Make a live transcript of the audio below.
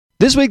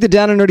This week, the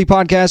Down and Nerdy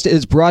podcast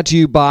is brought to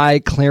you by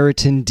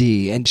Claritin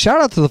D. And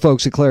shout out to the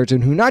folks at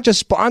Claritin who not just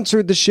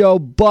sponsored the show,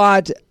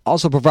 but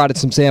also provided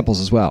some samples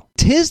as well.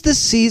 'Tis the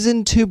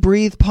season to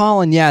breathe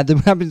pollen. Yeah,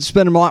 I've been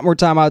spending a lot more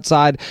time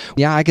outside.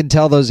 Yeah, I can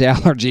tell those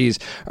allergies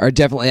are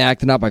definitely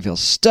acting up. I feel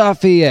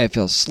stuffy. I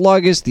feel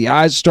sluggish. The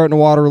eyes are starting to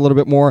water a little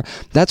bit more.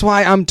 That's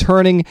why I'm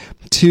turning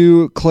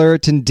to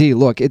Claritin D.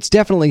 Look, it's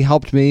definitely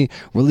helped me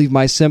relieve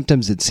my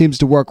symptoms. It seems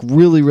to work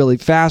really, really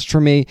fast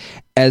for me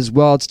as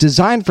well. It's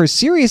designed for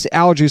serious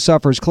allergy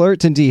sufferers.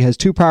 Claritin D has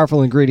two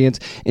powerful ingredients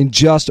in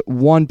just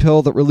one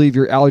pill that relieve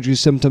your allergy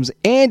symptoms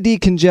and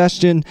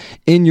decongestion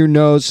in your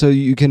nose so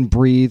you can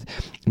breathe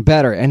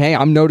better. And hey,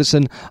 I'm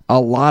noticing a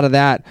lot of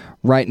that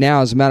right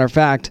now. As a matter of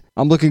fact,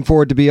 I'm looking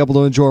forward to be able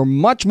to enjoy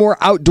much more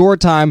outdoor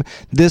time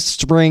this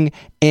spring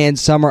and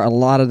summer. A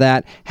lot of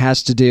that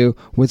has to do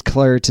with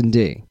Claritin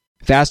D.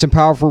 Fast and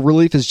powerful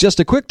relief is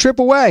just a quick trip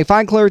away.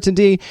 Find Claritin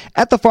D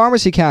at the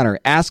pharmacy counter.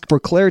 Ask for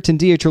Claritin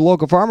D at your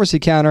local pharmacy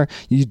counter.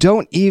 You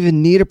don't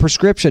even need a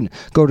prescription.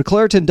 Go to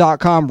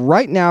Claritin.com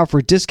right now for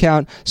a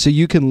discount so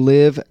you can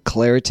live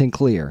Claritin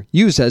Clear.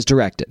 Use as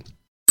directed.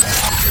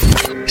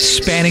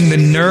 Spanning the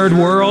nerd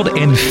world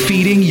and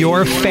feeding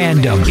your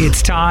fandom.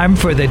 It's time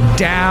for the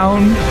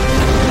Down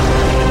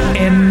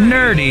and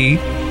Nerdy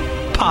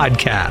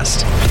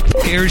podcast.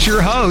 Here's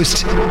your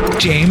host,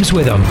 James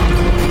Witham.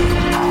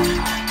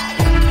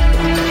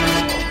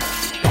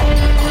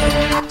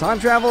 Time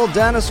travel,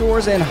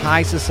 dinosaurs, and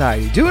high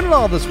society. Doing it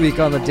all this week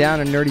on the Down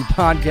and Nerdy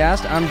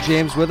podcast. I'm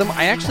James Witham.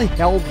 I actually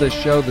held this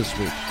show this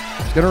week.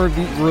 I was going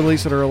to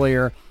release it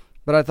earlier,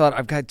 but I thought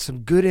I've got some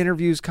good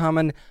interviews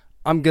coming.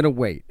 I'm going to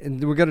wait.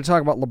 And we're going to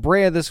talk about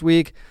Brea this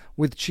week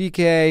with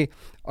Chike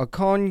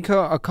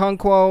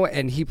Okonkwo,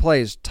 and he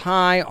plays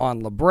Ty on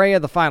Brea.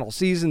 The final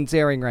season's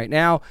airing right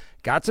now.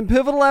 Got some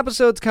pivotal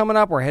episodes coming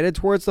up. We're headed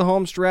towards the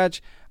home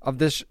stretch of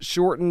this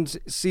shortened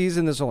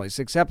season. There's only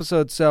 6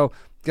 episodes, so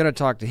going to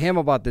talk to him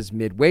about this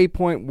midway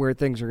point where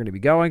things are going to be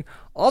going.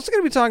 Also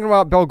going to be talking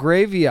about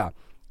Belgravia,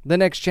 the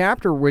next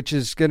chapter, which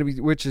is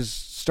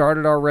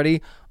started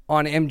already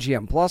on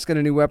MGM Plus. Got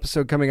a new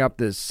episode coming up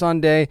this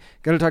Sunday.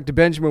 Going to talk to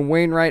Benjamin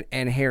Wainwright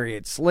and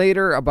Harriet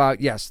Slater about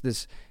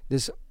this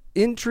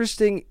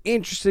interesting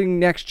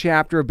next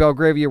chapter of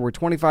Belgravia. We're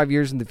 25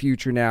 years in the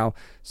future now,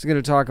 so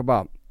going to talk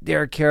about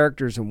their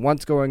characters and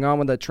what's going on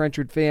with that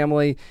Trenchard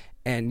family,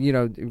 and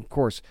of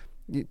course,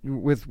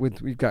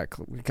 we've got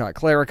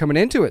Clara coming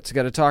into it, so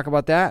got to talk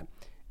about that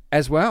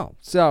as well.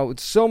 So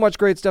it's so much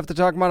great stuff to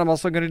talk about. I'm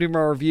also going to do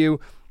my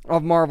review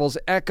of Marvel's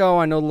Echo.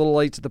 I know a little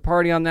late to the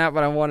party on that,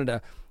 but I wanted to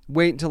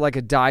wait until I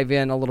could dive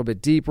in a little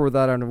bit deeper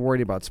without having to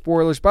worry about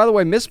spoilers. By the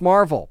way, Miss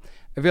Marvel,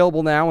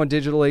 available now on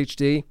digital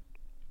HD.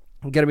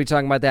 I'm going to be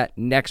talking about that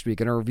next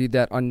week, and I reviewed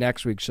that on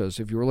next week's show.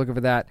 So if you were looking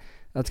for that,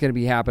 that's going to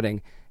be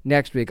happening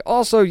next week.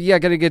 Also,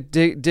 going to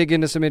dig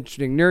into some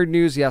interesting nerd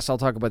news. Yes, I'll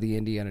talk about the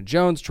Indiana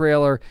Jones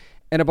trailer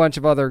and a bunch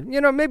of other,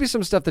 maybe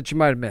some stuff that you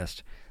might have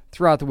missed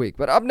throughout the week.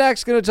 But up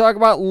next, going to talk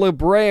about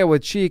Brea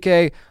with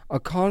Chike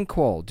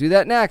Okonkwo. Do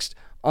that next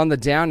on the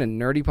Down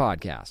and Nerdy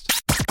podcast.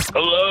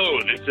 Hello,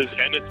 this is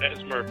Ennis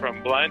Esmer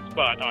from Blind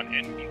Spot on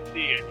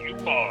NBC,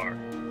 and you are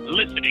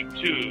listening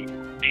to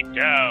the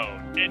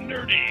Down and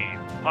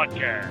Nerdy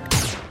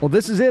podcast. Well,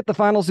 this is it, the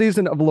final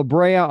season of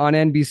Brea on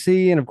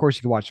NBC, and of course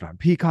you can watch it on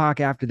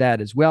Peacock after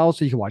that as well,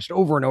 so you can watch it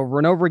over and over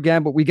and over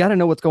again, but we got to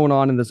know what's going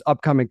on in this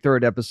upcoming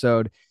third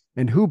episode.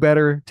 And who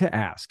better to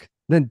ask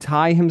than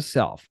Ty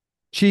himself?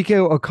 Chike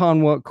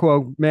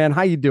Okonkwo, man,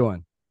 how you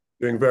doing?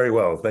 Doing very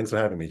well. Thanks for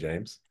having me,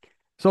 James.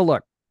 So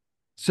look,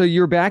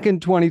 you're back in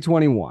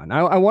 2021.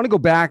 I want to go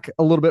back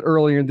a little bit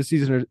earlier in the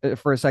season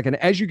for a second.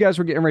 As you guys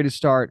were getting ready to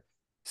start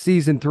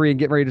season 3 and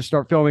getting ready to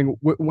start filming,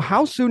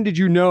 how soon did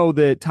you know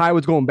that Ty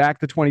was going back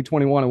to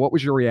 2021, and what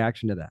was your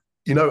reaction to that?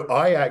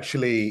 I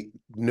actually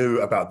knew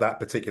about that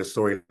particular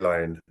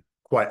storyline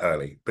quite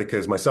early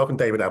because myself and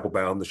David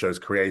Applebaum, the show's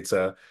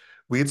creator,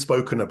 we had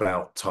spoken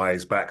about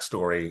Ty's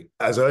backstory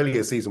as early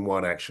as season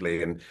 1,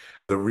 actually, and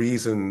the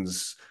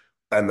reasons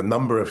and the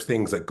number of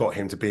things that got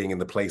him to being in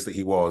the place that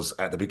he was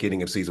at the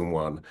beginning of season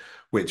 1,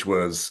 which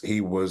was he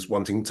was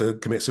wanting to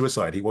commit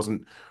suicide. He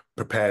wasn't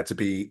prepared to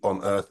be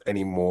on Earth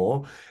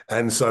anymore.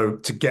 And so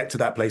to get to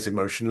that place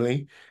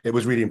emotionally, it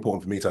was really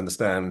important for me to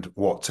understand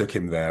what took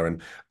him there.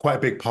 And quite a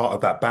big part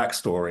of that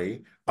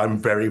backstory, I'm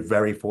very,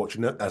 very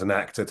fortunate as an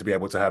actor to be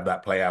able to have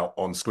that play out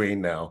on screen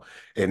now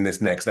in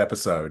this next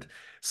episode.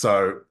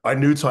 So I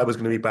knew Ty was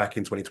going to be back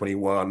in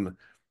 2021,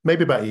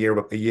 maybe about a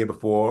year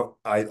before.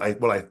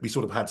 We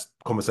sort of had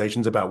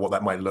conversations about what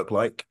that might look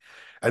like.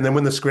 And then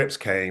when the scripts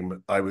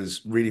came, I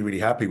was really, really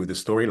happy with the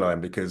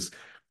storyline because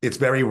it's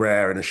very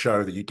rare in a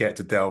show that you get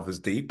to delve as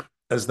deep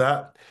as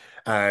that.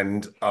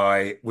 And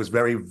I was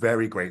very,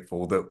 very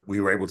grateful that we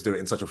were able to do it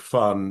in such a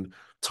fun,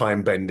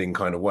 time-bending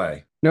kind of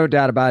way. No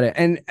doubt about it.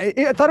 And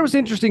I thought it was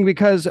interesting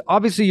because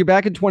obviously you're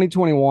back in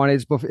 2021.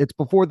 It's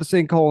before the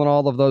sinkhole and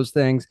all of those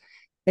things.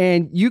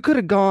 And Ty could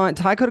have gone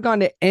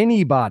to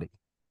anybody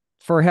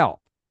for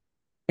help.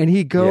 And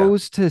he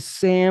goes to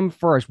Sam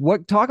first.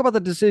 Talk about the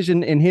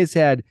decision in his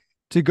head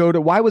to go to,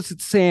 why was it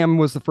Sam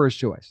was the first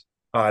choice?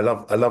 I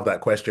love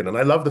that question, and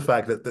I love the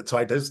fact that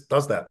Ty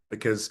does that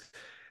because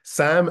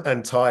Sam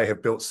and Ty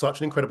have built such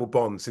an incredible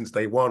bond since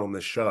day one on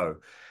this show,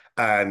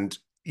 and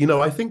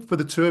I think for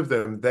the two of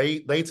them,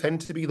 they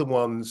tend to be the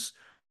ones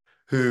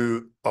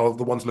who are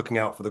the ones looking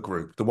out for the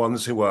group, the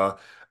ones who are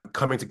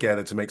coming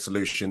together to make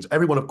solutions.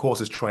 Everyone, of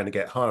course, is trying to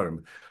get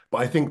home, but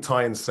I think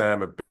Ty and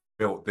Sam have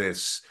built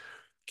this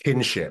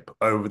kinship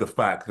over the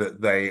fact that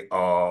they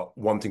are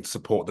wanting to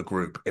support the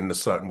group in the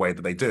certain way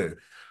that they do.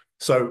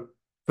 So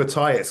for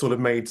Ty, it sort of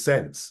made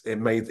sense.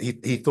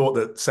 He thought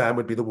that Sam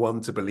would be the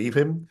one to believe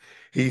him.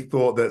 He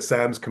thought that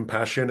Sam's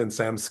compassion and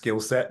Sam's skill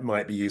set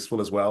might be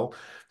useful as well.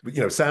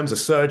 Sam's a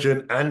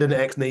surgeon and an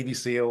ex-Navy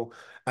SEAL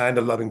and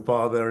a loving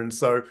father. And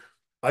so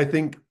I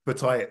think for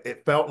Ty,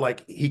 it felt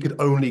like he could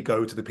only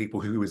go to the people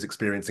who he was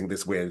experiencing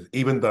this with,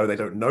 even though they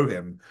don't know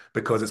him,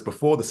 because it's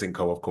before the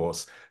Cinco, of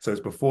course. So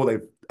it's before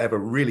they've ever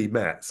really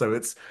met. So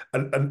it's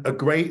a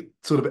great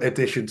sort of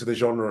addition to the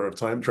genre of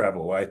time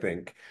travel, I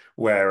think,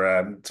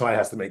 where Ty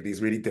has to make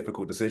these really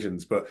difficult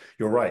decisions. But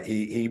you're right,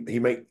 he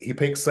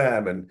picks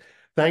Sam, and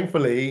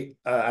thankfully,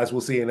 as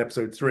we'll see in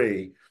episode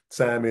 3,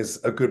 Sam is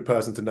a good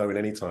person to know at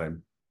any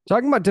time.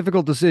 Talking about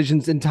difficult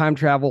decisions in time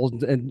travel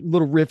and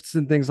little rifts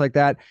and things like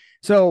that.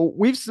 So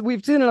we've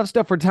seen enough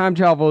stuff for time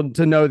travel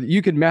to know that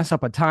you can mess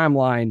up a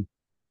timeline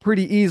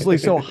pretty easily.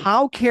 So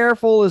how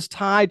careful is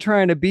Ty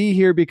trying to be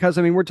here? Because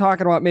I mean, we're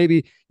talking about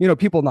maybe,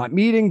 people not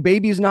meeting,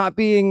 babies not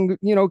being,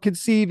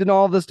 conceived and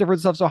all this different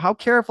stuff. So how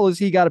careful is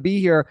he got to be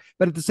here?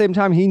 But at the same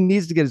time, he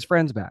needs to get his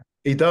friends back.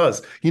 He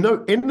does. In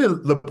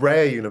the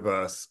Brea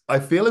universe, I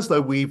feel as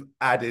though we've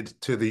added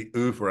to the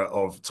oeuvre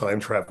of time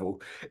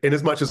travel. In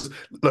as much as,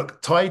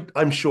 look, Ty,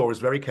 I'm sure, is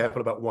very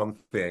careful about one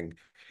thing,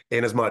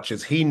 in as much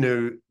as he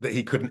knew that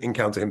he couldn't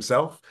encounter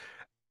himself,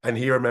 and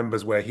he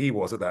remembers where he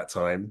was at that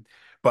time.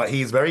 But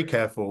he's very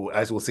careful,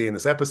 as we'll see in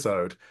this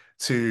episode,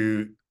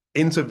 to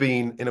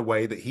intervene in a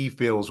way that he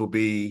feels will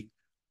be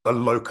a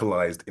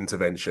localized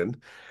intervention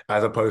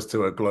as opposed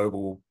to a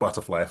global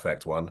butterfly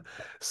effect one.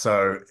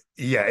 So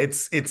yeah,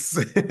 it's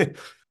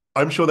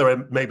I'm sure there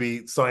are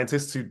maybe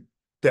scientists who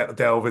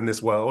delve in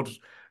this world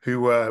who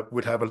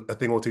would have a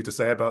thing or two to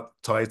say about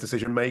Ty's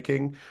decision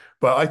making,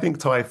 but I think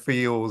Ty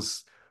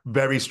feels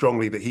very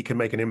strongly that he can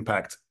make an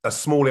impact, a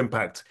small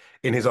impact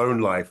in his own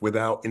life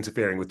without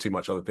interfering with too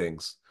much other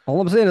things.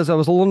 All I'm saying is I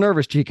was a little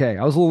nervous, GK.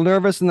 I was a little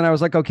nervous, and then I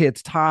was like, okay,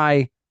 it's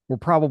Ty. We're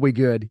probably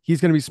good.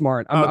 He's going to be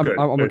smart. I'm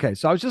okay.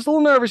 So I was just a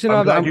little nervous.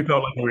 I'm glad you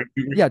felt like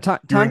yeah, time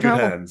travel.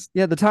 hands.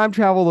 Yeah, the time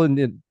travel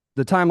and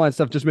the timeline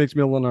stuff just makes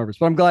me a little nervous.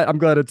 But I'm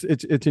glad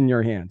it's in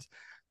your hands.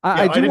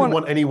 I didn't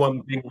want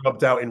anyone being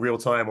rubbed out in real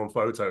time on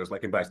photos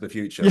like in Back to the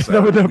Future. Yeah, so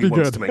that would be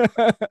good.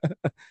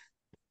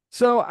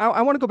 So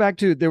I want to go back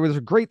to, there was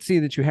a great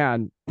scene that you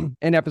had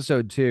in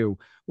episode 2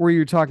 where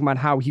you're talking about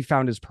how he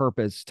found his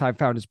purpose. Ty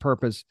found his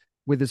purpose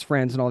with his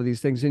friends and all of these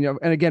things. And,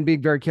 and again,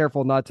 being very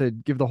careful not to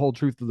give the whole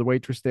truth to the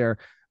waitress there.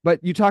 But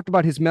you talked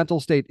about his mental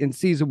state in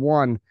season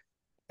 1.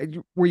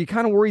 Were you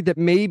kind of worried that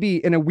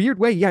maybe in a weird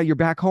way, yeah, you're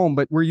back home,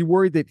 but were you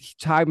worried that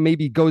Ty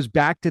maybe goes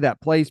back to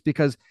that place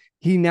because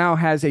he now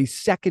has a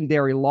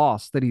secondary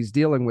loss that he's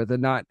dealing with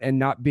and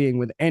not being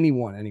with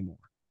anyone anymore?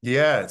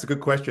 Yeah, it's a good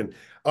question.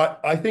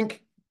 I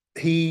think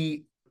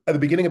he, at the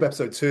beginning of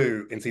episode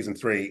 2 in season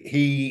 3,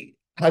 he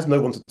has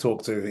no one to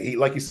talk to. He,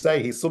 like you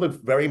say, he's sort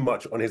of very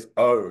much on his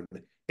own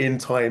in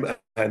time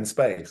and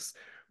space,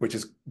 which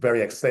is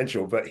very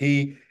existential. But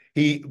he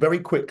very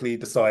quickly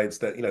decides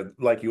that,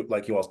 like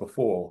you asked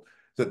before,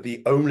 that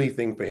the only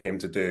thing for him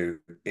to do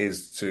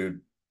is to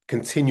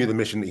continue the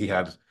mission that he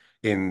had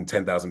in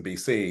 10,000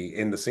 BC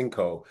in the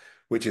Cinco,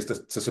 which is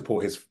to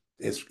support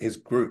his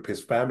group,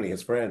 his family,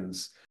 his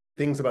friends.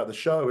 Things about the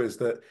show is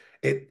that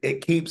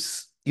it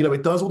keeps,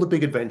 it does all the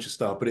big adventure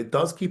stuff, but it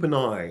does keep an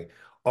eye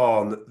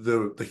on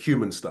the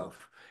human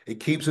stuff.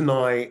 It keeps an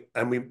eye,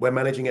 and we're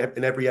managing it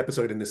in every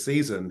episode in this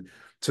season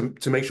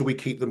to make sure we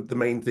keep the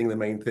main thing the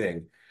main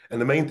thing.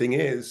 And the main thing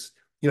is,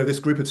 this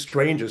group of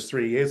strangers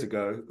 3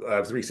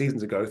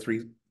 seasons ago,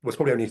 was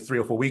probably only 3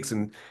 or 4 weeks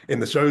in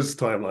the show's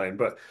timeline,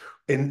 but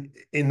in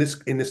this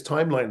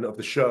timeline of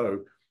the show,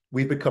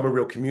 we've become a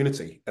real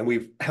community, and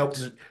we've helped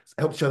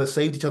each other,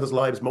 saved each other's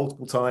lives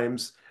multiple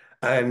times,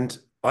 and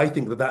I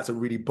think that that's a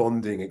really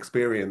bonding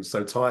experience.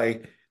 So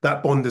Ty,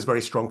 that bond is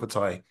very strong for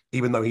Ty,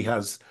 even though he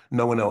has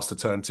no one else to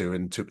turn to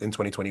in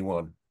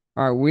 2021.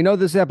 All right, we know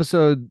this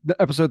episode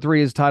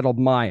 3 is titled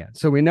Maya.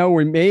 So we know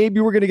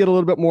maybe we're going to get a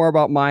little bit more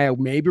about Maya.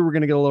 Maybe we're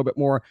going to get a little bit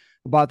more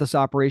about this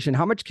operation.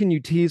 How much can you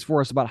tease for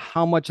us about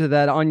how much of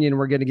that onion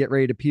we're going to get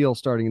ready to peel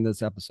starting in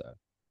this episode?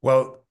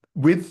 Well,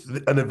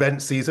 with an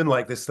event season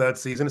like this 3rd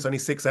season, it's only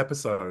 6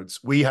 episodes.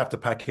 We have to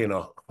pack in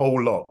a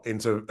whole lot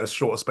into a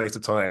shorter space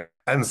of time.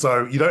 And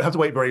so you don't have to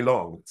wait very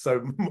long.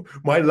 So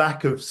my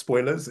lack of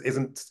spoilers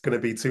isn't going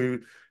to be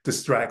too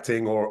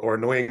distracting or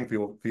annoying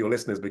for your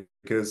listeners,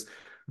 because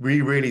we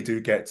really do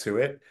get to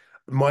it.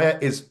 Maya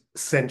is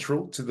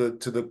central to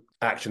the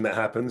action that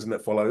happens and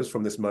that follows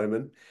from this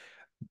moment.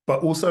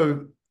 But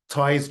also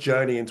Ty's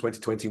journey in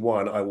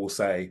 2021, I will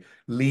say,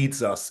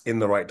 leads us in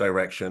the right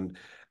direction.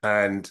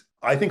 And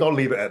I think I'll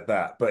leave it at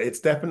that. But it's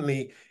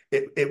definitely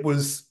it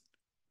was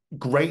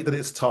great that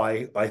it's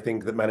Ty, I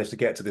think, that managed to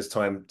get to this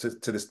time,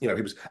 to this, he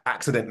was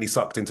accidentally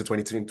sucked into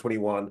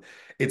 2021.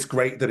 It's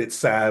great that it's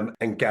Sam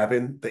and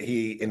Gavin that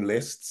he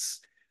enlists,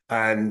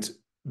 and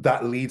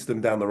that leads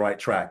them down the right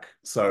track.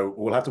 So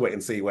we'll have to wait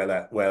and see where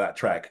that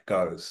track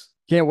goes.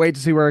 Can't wait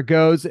to see where it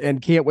goes,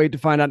 and can't wait to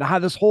find out how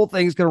this whole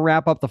thing's going to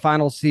wrap up the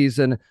final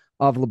season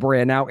of La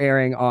Brea, now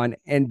airing on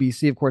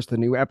NBC. Of course, the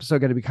new episode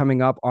going to be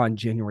coming up on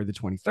January the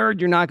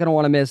 23rd. You're not going to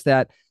want to miss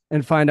that,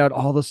 and find out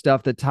all the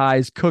stuff that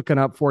Ty's cooking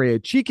up for you.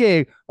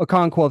 Chike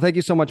Okonkwo, thank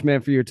you so much, man,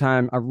 for your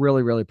time. I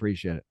really, really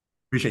appreciate it.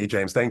 Appreciate you,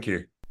 James. Thank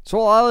you. So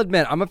I'll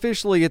admit, I'm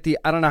officially at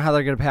I don't know how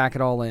they're going to pack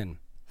it all in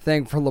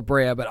thing for La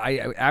Brea, but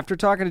after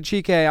talking to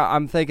Chike,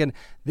 I'm thinking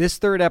this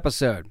third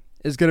episode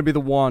is going to be the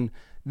one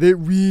that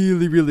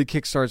really, really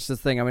kickstarts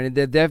this thing. I mean,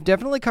 they've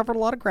definitely covered a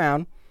lot of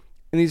ground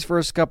in these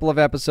first couple of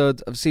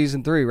episodes of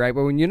season 3, right?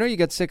 But when you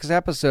get 6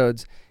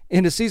 episodes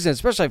in a season,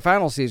 especially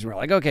final season, we're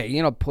like,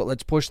 okay,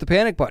 let's push the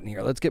panic button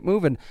here. Let's get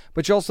moving.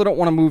 But you also don't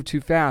want to move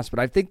too fast. But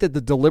I think that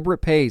the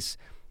deliberate pace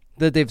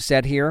that they've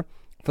set here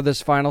for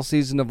this final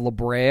season of La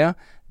Brea,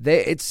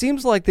 it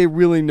seems like they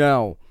really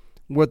know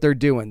what they're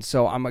doing.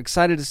 So I'm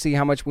excited to see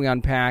how much we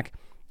unpack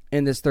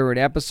in this third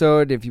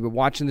episode. If you've been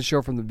watching the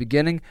show from the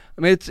beginning,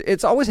 I mean,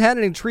 it's always had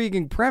an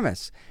intriguing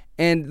premise.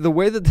 And the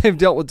way that they've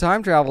dealt with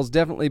time travel has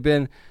definitely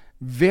been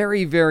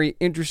very, very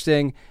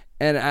interesting.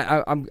 And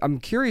I'm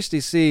curious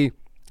to see,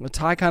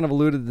 Ty kind of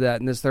alluded to that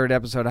in this third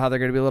episode, how they're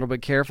going to be a little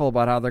bit careful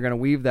about how they're going to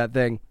weave that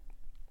thing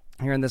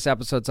here in this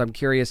episode. So I'm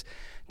curious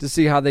to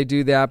see how they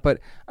do that. But,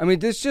 I mean,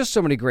 there's just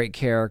so many great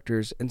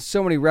characters and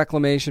so many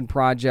reclamation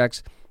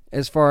projects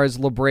as far as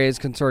La Brea is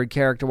concerned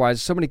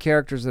character-wise. So many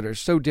characters that are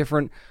so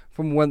different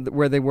from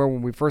where they were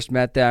when we first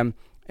met them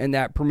in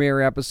that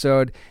premiere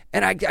episode.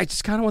 And I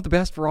just kind of want the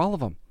best for all of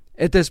them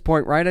at this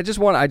point, right? I just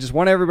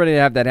want everybody to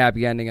have that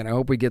happy ending, and I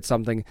hope we get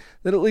something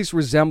that at least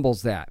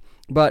resembles that.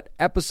 But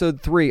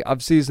episode 3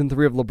 of season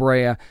 3 of La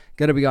Brea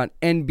going to be on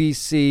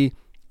NBC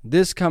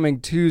this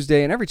coming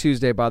Tuesday, and every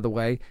Tuesday, by the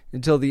way,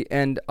 until the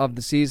end of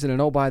the season. And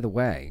oh, by the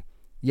way,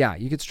 yeah,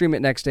 you can stream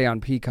it next day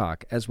on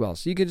Peacock as well.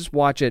 So you can just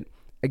watch it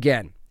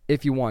again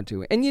if you want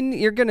to. And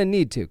you're going to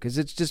need to, because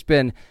it's just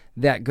been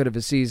that good of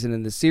a season,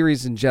 and the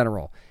series in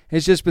general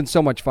has just been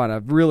so much fun.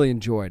 I've really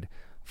enjoyed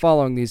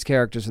following these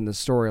characters in the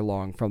story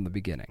along from the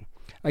beginning.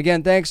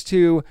 Again, thanks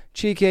to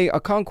Chike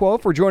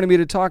Okonkwo for joining me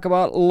to talk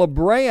about La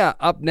Brea.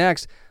 Up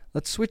next,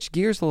 let's switch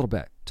gears a little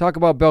bit. Talk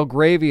about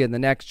Belgravia in the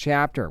next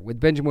chapter with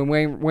Benjamin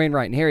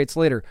Wainwright and Harriet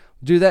Slater.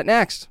 We'll do that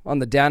next on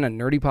the Down and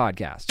Nerdy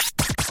podcast.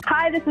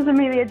 Hi, this is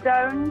Amelia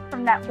Jones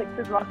from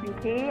Netflix's Lock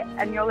and Key,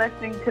 and you're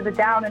listening to the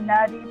Down and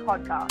Nerdy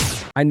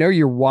podcast. I know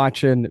you're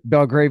watching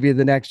Belgravia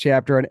the next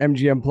chapter on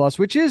MGM Plus,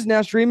 which is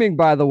now streaming,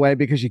 by the way,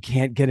 because you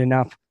can't get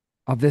enough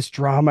of this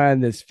drama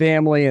and this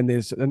family and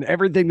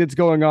everything that's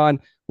going on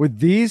with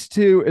these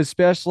two,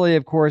 especially,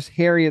 of course,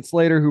 Harriet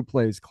Slater, who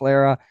plays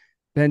Clara,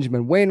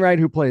 Benjamin Wainwright,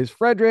 who plays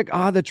Frederick.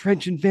 The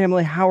Trenchant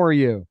family. How are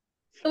you?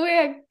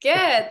 We're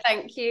good,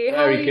 thank you.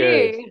 How are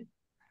you?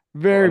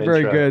 Very,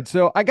 very good.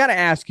 So I got to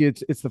ask you,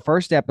 it's the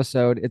first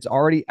episode. It's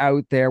already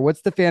out there.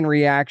 What's the fan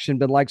reaction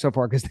been like so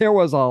far? Because there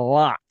was a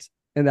lot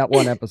in that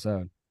one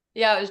episode.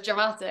 Yeah, it was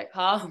dramatic,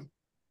 huh?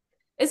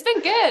 It's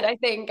been good, I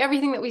think.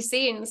 Everything that we've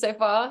seen so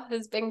far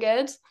has been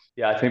good.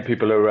 Yeah, I think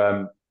people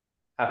are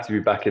happy to be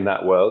back in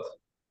that world.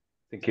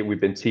 I think we've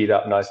been teed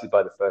up nicely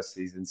by the first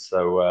season.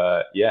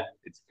 So, yeah,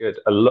 it's good.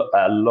 A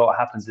lot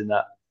happens in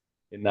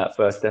that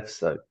first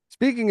episode.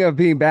 Speaking of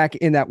being back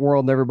in that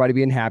world and everybody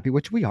being happy,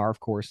 which we are, of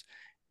course,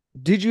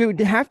 did you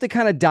have to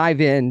kind of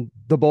dive in,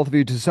 the both of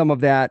you, to some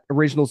of that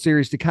original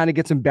series to kind of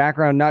get some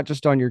background, not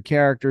just on your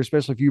character,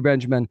 especially for you,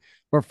 Benjamin,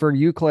 but for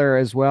you, Claire,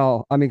 as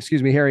well?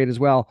 Harriet as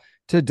well,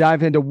 to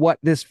dive into what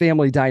this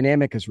family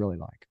dynamic is really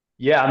like.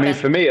 Yeah, I mean,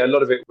 for me, a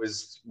lot of it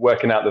was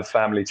working out the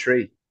family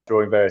tree,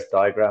 drawing various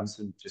diagrams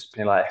and just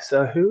being like,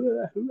 so who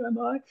am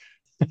I?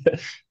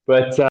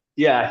 But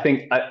yeah, I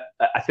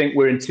think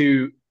we're in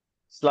two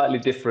slightly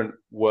different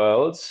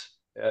worlds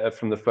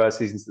from the first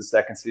season to the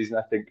second season.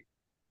 I think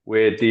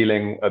we're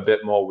dealing a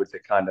bit more with the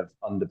kind of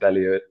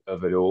underbelly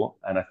of it all.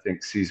 And I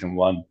think season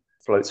 1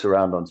 floats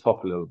around on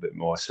top a little bit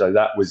more. So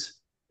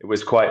it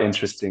was quite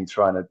interesting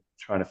trying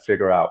to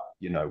figure out,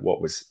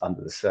 what was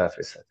under the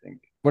surface, I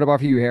think. What about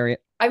for you,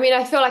 Harriet? I mean,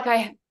 I feel like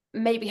I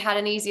maybe had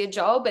an easier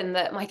job in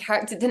that my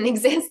character didn't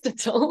exist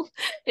at all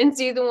in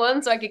season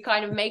 1. So I could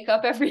kind of make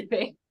up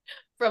everything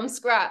from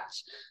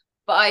scratch.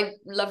 But I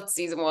loved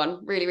season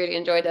 1, really, really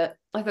enjoyed it.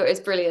 I thought it was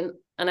brilliant.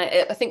 And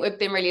I think we've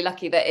been really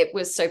lucky that it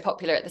was so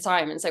popular at the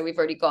time. And so we've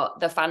already got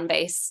the fan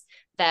base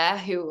there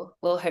who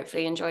will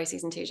hopefully enjoy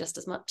season 2 just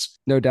as much.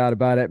 No doubt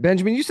about it.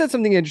 Benjamin, you said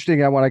something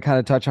interesting I want to kind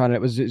of touch on.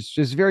 It's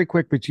just very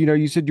quick, but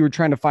you said you were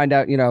trying to find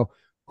out,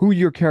 who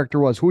your character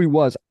was, who he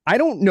was. I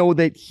don't know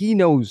that he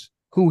knows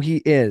who he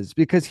is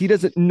because he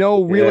doesn't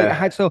know really.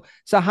 Yeah. So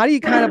how do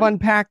you kind of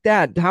unpack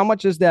that? How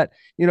much is that,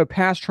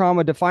 past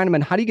trauma define him?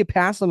 And how do you get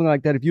past something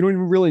like that if you don't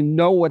even really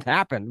know what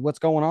happened, what's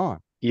going on?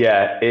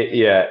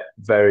 Yeah,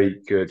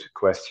 very good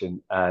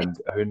question. And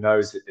who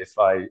knows if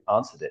I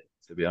answered it,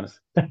 to be honest.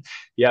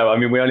 Yeah, I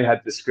mean, we only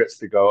had the scripts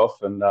to go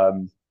off, and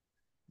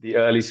the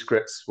early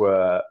scripts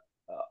were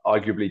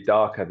arguably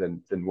darker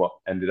than what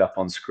ended up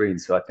on screen.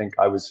 So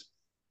I was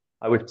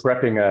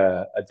prepping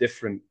a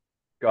different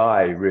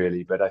guy,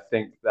 really, but I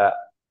think that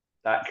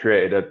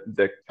created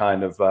the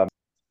kind of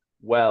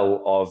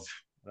well of,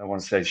 I don't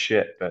want to say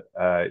shit, but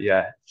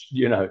yeah,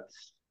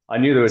 I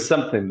knew there was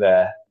something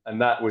there, and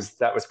that was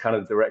kind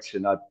of the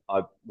direction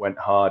I went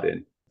hard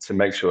in to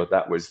make sure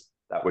that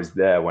was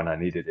there when I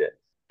needed it.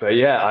 But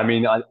yeah, I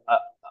mean,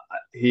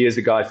 he is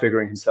a guy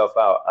figuring himself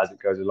out as it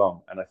goes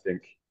along, and I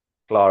think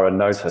Clara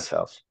knows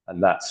herself,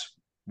 and that's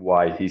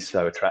why he's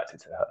so attracted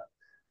to her,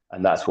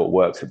 and that's what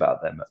works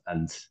about them.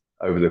 And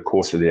over the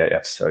course of the 8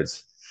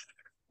 episodes,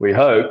 we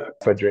hope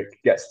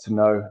Frederick gets to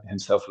know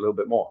himself a little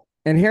bit more.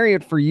 And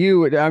Harriet, for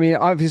you, I mean,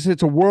 obviously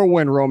it's a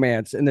whirlwind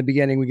romance in the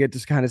beginning. We get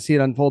to kind of see it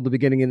unfold at the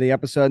beginning of the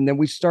episode, and then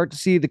we start to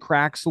see the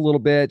cracks a little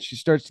bit. She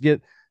starts to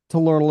get to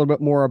learn a little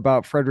bit more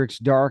about Frederick's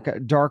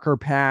darker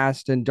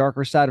past and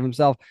darker side of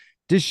himself.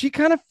 Does she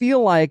kind of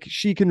feel like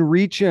she can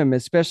reach him,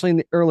 especially in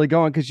the early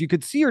going? Because you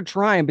could see her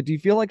trying, but do you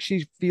feel like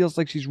she feels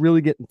like she's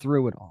really getting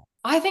through it all?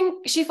 I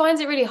think she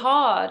finds it really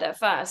hard at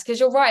first,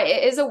 because you're right,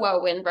 it is a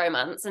whirlwind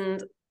romance.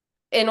 And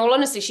in all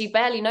honesty, she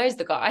barely knows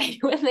the guy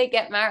when they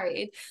get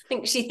married. I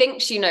think she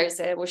thinks she knows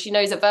him, or she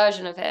knows a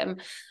version of him. And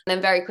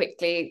then very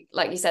quickly,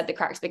 like you said, the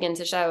cracks begin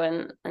to show,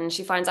 and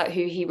she finds out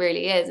who he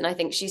really is. And I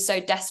think she's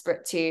so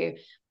desperate to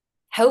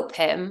help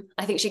him.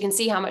 I think she can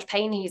see how much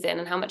pain he's in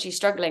and how much he's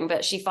struggling,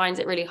 but she finds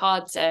it really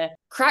hard to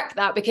crack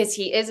that because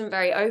he isn't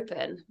very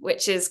open,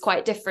 which is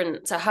quite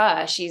different to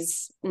her.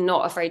 She's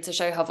not afraid to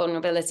show her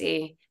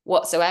vulnerability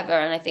whatsoever.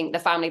 And I think the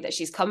family that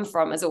she's come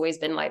from has always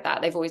been like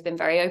that. They've always been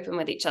very open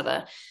with each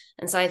other.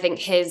 And so I think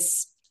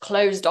his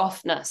closed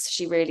offness,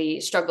 she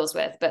really struggles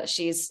with, but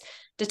she's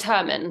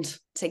determined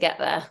to get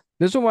there.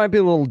 This one might be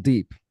a little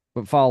deep,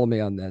 but follow me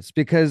on this,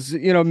 because,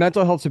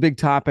 mental health's a big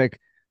topic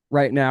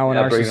right now in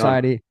our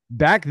society.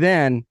 Back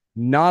then,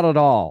 not at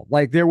all.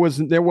 Like there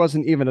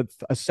wasn't even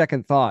a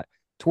second thought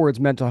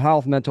towards mental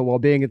health, mental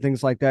well-being, and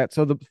things like that.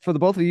 So for the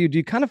both of you, do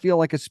you kind of feel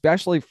like,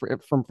 especially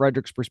from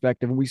Frederick's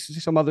perspective, and we see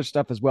some other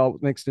stuff as well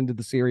mixed into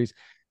the series,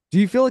 do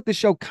you feel like the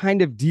show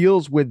kind of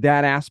deals with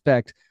that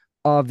aspect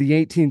of the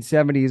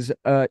 1870s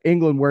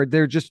England, where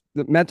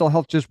mental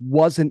health just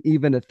wasn't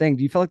even a thing?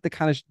 Do you feel like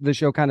the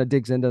show kind of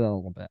digs into that a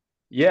little bit?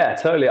 Yeah,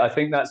 totally. I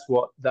think that's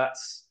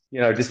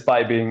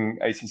despite being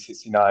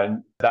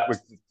 1869, that was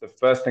the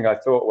first thing I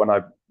thought when I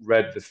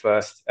read the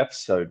first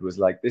episode, was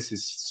like, this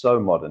is so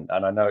modern.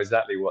 And I know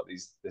exactly what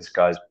this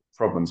guy's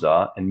problems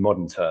are in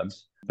modern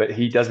terms, but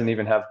he doesn't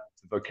even have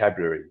the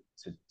vocabulary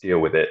to deal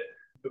with it.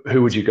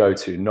 Who would you go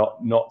to?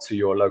 Not to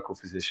your local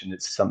physician.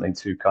 It's something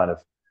too kind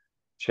of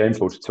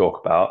shameful to talk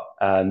about.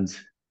 And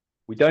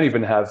we don't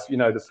even have,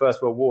 the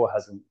First World War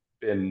hasn't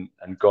been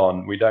and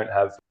gone. We don't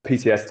have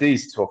PTSD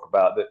to talk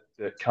about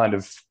that kind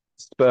of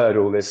spurred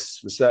all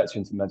this research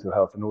into mental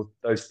health and all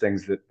those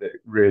things that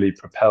really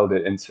propelled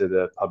it into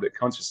the public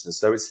consciousness.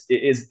 So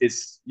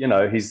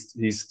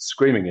he's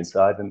screaming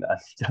inside and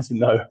he doesn't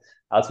know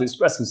how to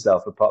express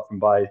himself apart from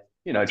by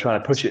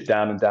trying to push it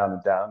down and down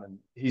and down. And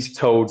he's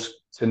told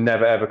to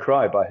never ever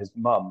cry by his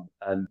mum,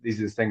 and these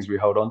are the things we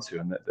hold on to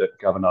and that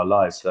govern our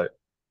lives. So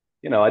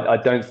I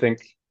don't think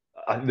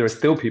there are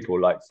still people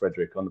like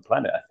Frederick on the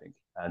planet, I think,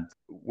 and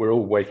we're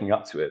all waking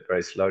up to it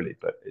very slowly,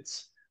 but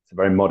it's a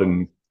very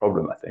modern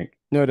problem, I think.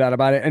 No doubt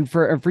about it. And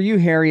for you,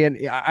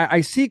 Harriet, I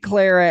see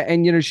Clara,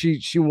 and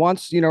she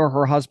wants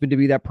her husband to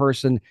be that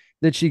person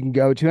that she can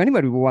go to.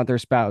 Anybody would want their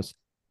spouse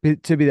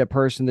to be that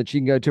person that she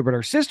can go to, but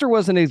her sister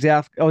wasn't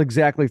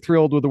exactly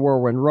thrilled with the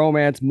whirlwind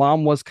romance.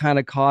 Mom was kind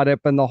of caught up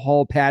in the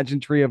whole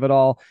pageantry of it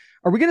all.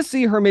 Are we going to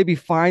see her maybe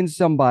find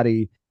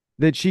somebody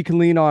that she can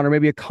lean on, or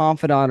maybe a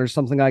confidant or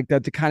something like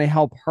that, to kind of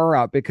help her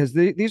out? Because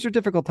these are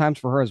difficult times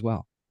for her as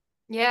well.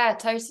 Yeah,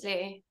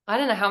 totally. I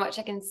don't know how much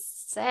I can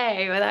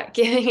say without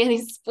giving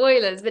any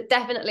spoilers, but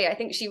definitely I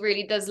think she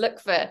really does look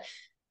for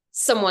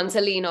someone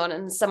to lean on,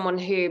 and someone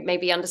who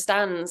maybe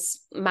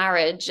understands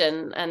marriage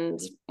and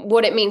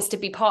what it means to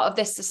be part of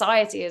this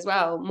society as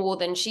well, more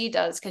than she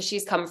does, because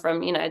she's come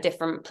from a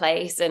different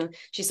place, and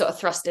she's sort of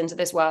thrust into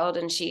this world,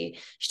 and she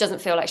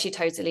doesn't feel like she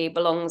totally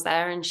belongs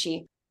there,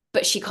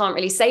 but she can't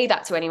really say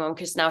that to anyone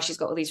because now she's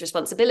got all these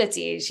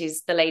responsibilities.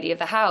 She's the lady of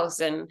the house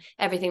and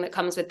everything that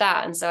comes with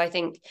that. And so I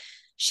think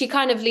she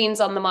kind of leans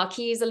on the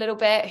Marquise a little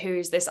bit,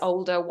 who's this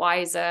older,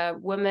 wiser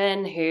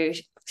woman who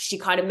she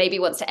kind of maybe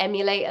wants to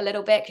emulate a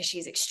little bit because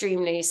she's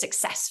extremely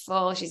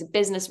successful. She's a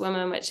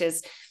businesswoman, which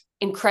is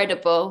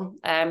incredible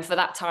for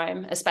that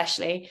time,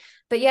 especially.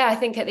 But yeah, I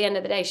think at the end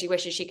of the day, she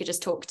wishes she could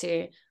just talk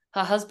to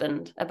her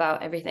husband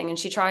about everything, and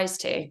she tries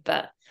to.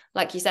 But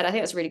like you said, I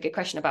think that's a really good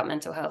question about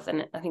mental health.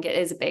 And I think it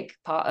is a big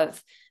part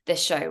of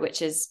this show,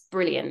 which is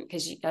brilliant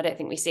because I don't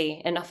think we see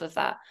enough of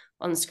that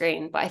on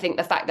screen. But I think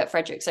the fact that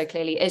Frederick so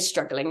clearly is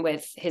struggling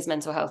with his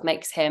mental health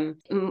makes you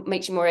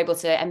more able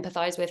to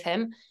empathize with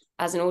him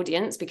as an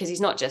audience, because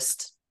he's not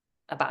just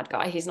a bad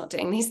guy. He's not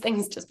doing these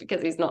things just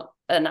because he's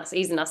a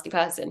nasty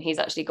person. He's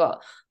actually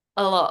got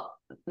a lot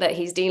that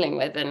he's dealing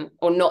with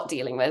or not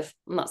dealing with,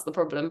 and that's the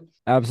problem.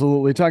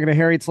 Absolutely. Talking to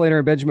Harriet Slater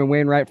and Benjamin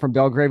Wainwright from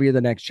Belgravia,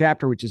 The Next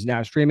Chapter, which is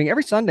now streaming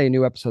every Sunday,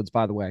 new episodes,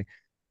 by the way,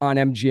 on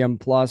MGM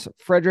Plus.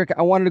 Frederick,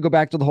 I wanted to go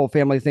back to the whole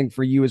family thing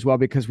for you as well,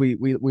 because we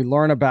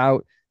learn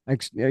about,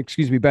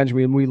 excuse me,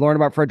 Benjamin, we learn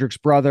about Frederick's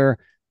brother.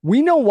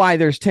 We know why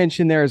there's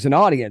tension there as an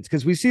audience,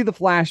 because we see the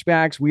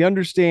flashbacks, we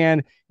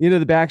understand, the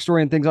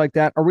backstory and things like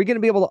that. Are we going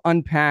to be able to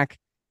unpack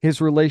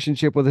his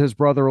relationship with his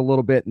brother a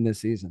little bit in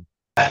this season?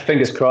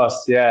 Fingers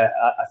crossed. Yeah,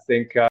 I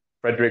think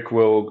Frederick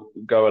will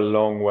go a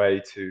long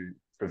way to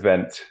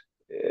prevent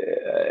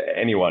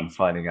anyone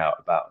finding out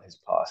about his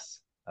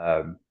past.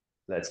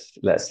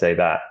 Let's say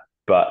that.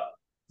 But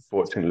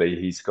fortunately,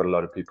 he's got a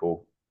lot of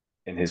people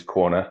in his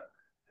corner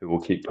who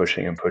will keep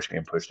pushing and pushing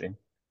and pushing,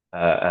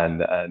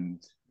 and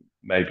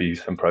maybe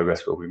some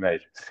progress will be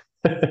made.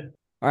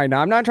 All right,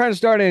 now I'm not trying to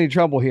start any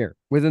trouble here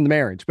within the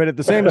marriage, but at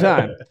the same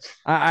time,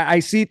 I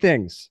see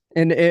things,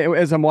 and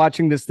as I'm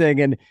watching this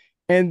thing,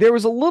 and there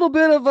was a little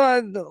bit of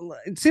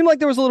it seemed like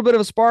there was a little bit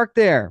of a spark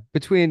there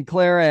between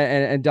Clara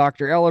and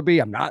Dr.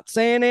 Ellerby. I'm not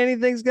saying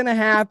anything's going to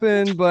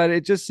happen, but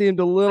it just seemed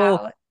a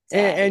little,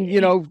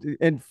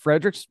 and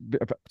Frederick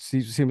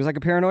seems like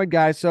a paranoid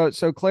guy. So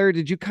Clara,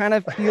 did you kind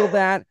of feel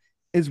that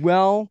as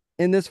well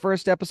in this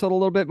first episode a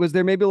little bit? Was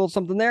there maybe a little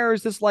something there, or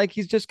is this like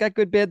he's just got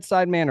good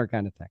bedside manner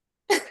kind of thing?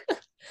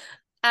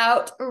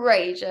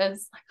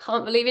 Outrageous. I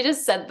can't believe he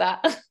just said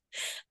that.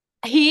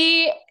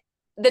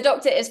 The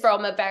Doctor is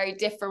from a very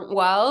different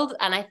world,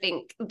 and I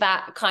think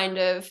that kind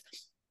of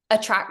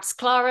attracts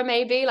Clara.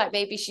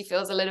 Maybe she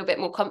feels a little bit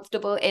more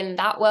comfortable in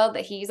that world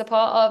that he's a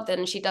part of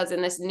than she does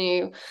in this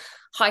new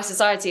high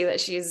society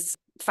that she's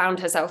found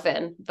herself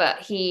in. But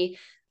he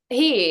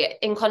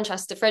in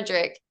contrast to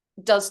Frederick,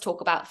 does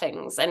talk about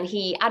things, and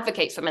he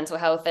advocates for mental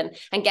health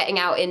and getting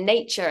out in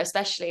nature,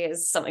 especially,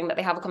 is something that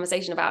they have a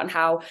conversation about, and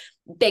how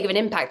big of an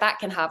impact that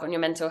can have on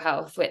your mental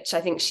health, which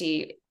I think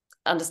she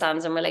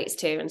understands and relates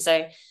to. And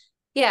so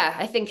yeah,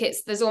 I think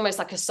there's almost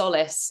like a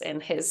solace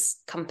in his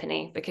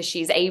company, because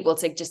she's able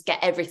to just get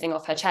everything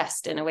off her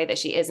chest in a way that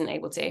she isn't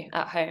able to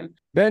at home.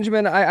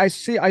 Benjamin, I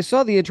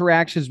saw the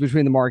interactions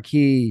between the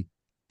Marquis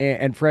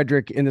and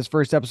Frederick in this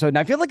first episode, and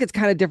I feel like it's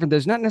kind of different.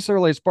 There's not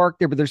necessarily a spark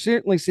there, but there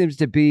certainly seems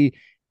to be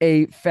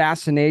a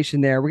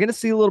fascination there. We're going to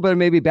see a little bit of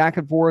maybe back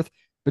and forth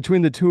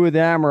between the two of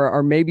them,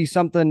 or maybe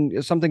something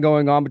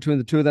going on between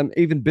the two of them,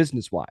 even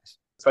business-wise.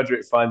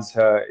 Frederick finds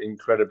her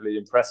incredibly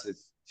impressive.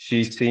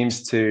 She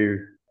seems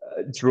to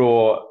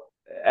draw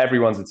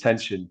everyone's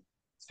attention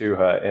to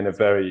her in a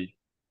very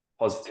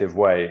positive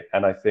way.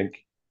 And I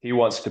think he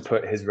wants to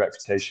put his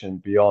reputation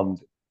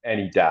beyond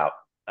any doubt,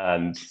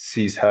 and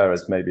sees her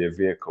as maybe a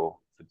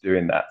vehicle for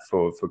doing that,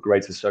 for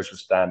greater social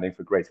standing,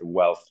 for greater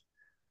wealth,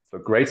 for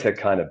greater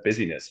kind of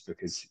busyness,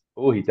 because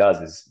all he does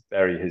is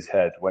bury his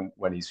head.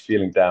 When he's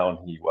feeling down,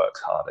 he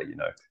works harder,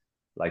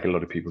 like a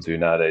lot of people do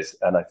nowadays.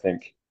 And I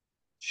think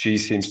she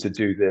seems to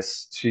do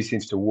this. She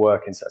seems to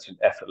work in such an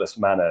effortless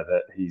manner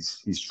that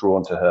he's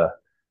drawn to her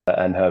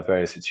and her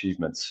various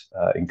achievements,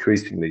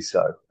 increasingly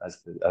so as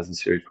the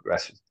series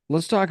progresses.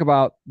 Let's talk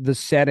about the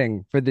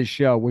setting for this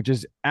show, which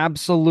is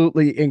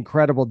absolutely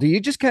incredible. Did you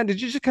just kind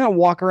of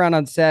walk around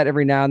on set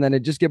every now and then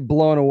and just get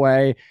blown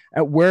away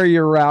at where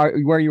you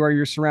are,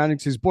 your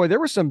surroundings? Because boy, there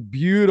were some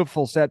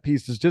beautiful set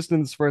pieces just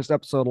in this first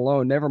episode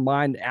alone. Never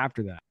mind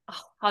after that.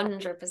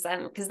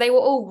 100%, because they were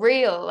all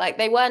real. Like,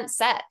 they weren't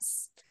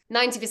sets.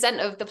 90%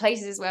 of the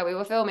places where we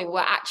were filming were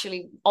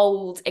actually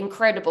old,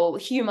 incredible,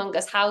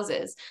 humongous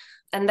houses.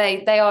 And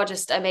they are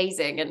just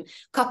amazing, and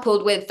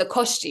coupled with the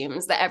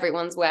costumes that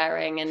everyone's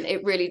wearing. And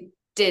it really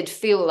did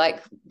feel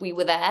like we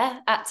were there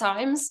at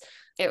times.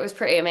 It was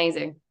pretty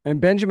amazing.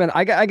 And Benjamin,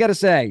 I got to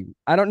say,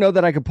 I don't know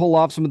that I could pull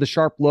off some of the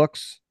sharp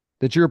looks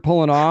that you're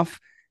pulling off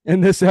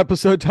in this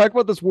episode. Talk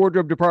about this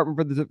wardrobe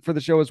department for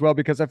the show as well,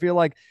 because I feel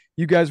like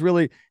you guys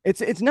really,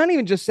 it's not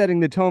even just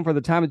setting the tone for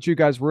the time that you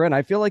guys were in.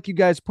 I feel like you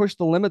guys pushed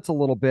the limits a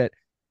little bit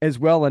as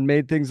well and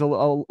made things a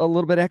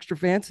little bit extra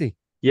fancy.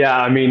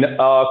 Yeah, I mean,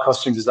 our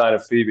costume designer,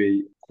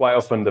 Phoebe, quite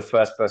often the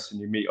first person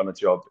you meet on a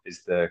job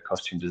is the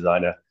costume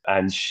designer,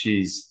 and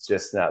she's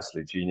just an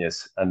absolute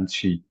genius. And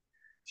she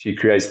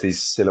creates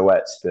these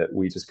silhouettes that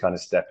we just kind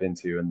of step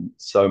into, and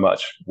so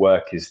much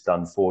work is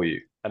done for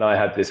you. And I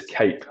had this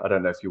cape. I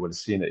don't know if you would have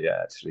seen it yet,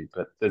 actually,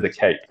 but there's a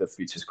cape that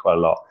features quite a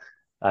lot.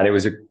 And it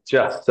was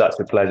just such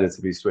a pleasure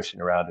to be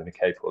swishing around in a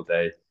cape all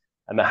day.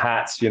 And the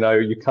hats,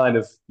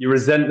 you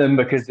resent them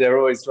because they're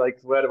always like,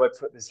 where do I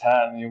put this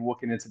hat? And you're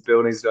walking into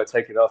buildings, do I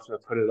take it off? Do I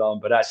put it on?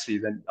 But actually,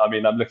 then, I'm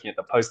looking at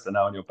the poster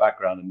now in your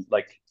background, and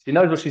like, she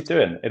knows what she's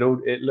doing.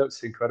 It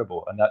looks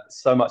incredible. And that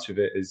so much of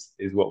it is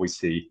what we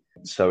see.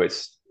 So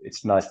it's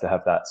nice to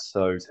have that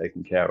so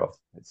taken care of.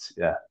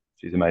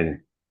 She's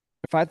amazing.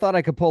 If I thought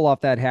I could pull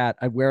off that hat,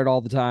 I'd wear it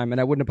all the time,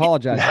 and I wouldn't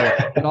apologize for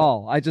it at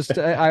all. I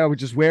would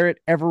just wear it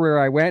everywhere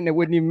I went, and it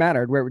wouldn't even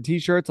matter. I'd wear it with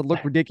t-shirts. It'd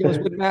look ridiculous.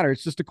 Wouldn't matter.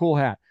 It's just a cool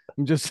hat.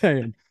 I'm just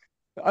saying.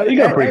 You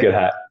got a pretty good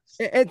hat.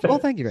 Well,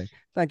 thank you, man.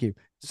 Thank you.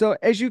 So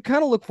as you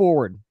kind of look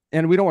forward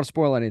and we don't want to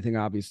spoil anything,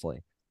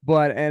 obviously,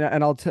 but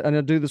and I'll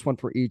do this one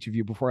for each of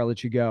you before I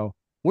let you go.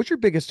 What's your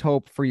biggest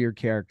hope for your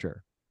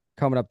character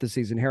coming up this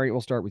season? Harry,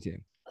 we'll start with you.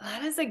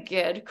 That is a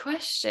good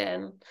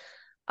question.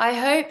 I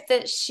hope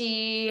that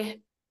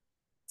she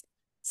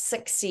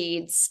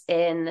succeeds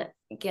in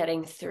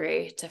getting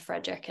through to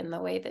Frederick in the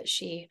way that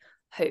she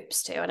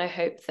hopes to. And I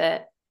hope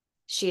that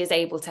she is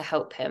able to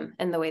help him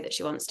in the way that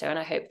she wants to. And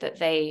I hope that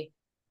they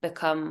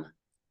become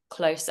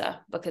closer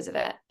because of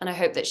it. And I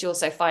hope that she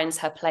also finds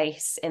her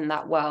place in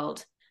that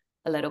world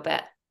a little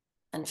bit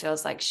and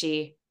feels like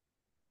she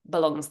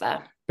belongs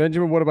there.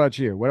 Benjamin, what about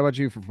you? What about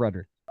you for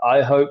Frederick?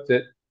 I hope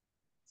that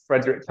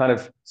Frederick kind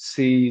of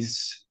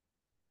sees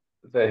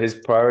that his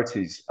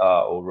priorities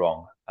are all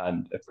wrong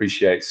and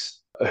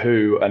appreciates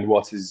who and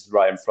what is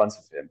right in front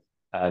of him.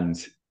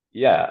 And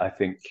yeah, I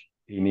think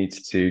he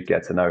needs to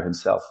get to know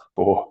himself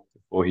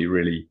before he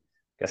really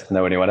gets to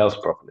know anyone else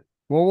properly.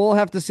 Well, we'll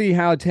have to see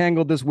how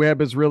tangled this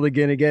web is really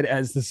going to get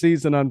as the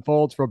season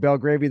unfolds for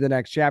Belgravia, the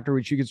next chapter,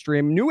 which you can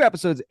stream new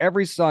episodes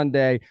every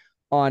Sunday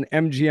on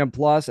MGM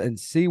Plus and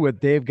see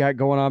what they've got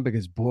going on,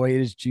 because boy,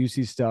 it is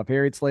juicy stuff.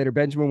 Harriet Slater,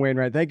 Benjamin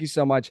Wainwright, thank you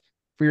so much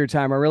for your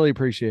time. I really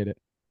appreciate it.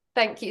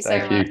 Thank you so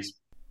much.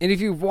 And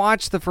if you've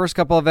watched the first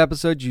couple of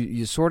episodes,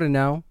 you sort of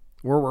know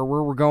where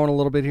we're going a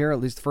little bit here, at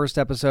least the first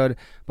episode.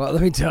 But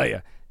let me tell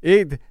you,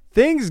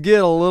 things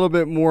get a little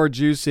bit more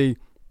juicy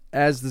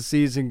as the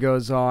season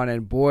goes on,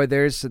 and boy,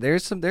 there's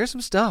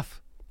some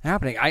stuff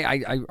happening.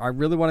 I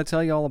really want to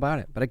tell you all about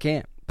it, but I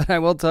can't. But I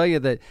will tell you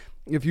that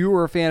if you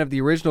were a fan of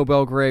the original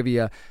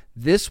Belgravia,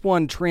 this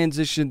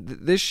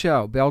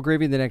show,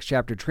 Belgravia the Next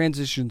Chapter,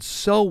 transitions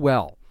so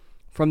well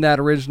from that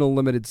original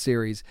limited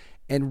series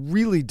and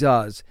really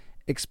does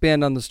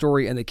expand on the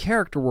story, and the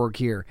character work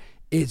here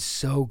is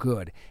so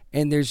good.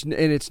 And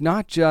it's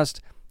not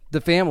just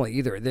the family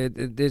either.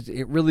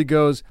 It really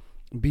goes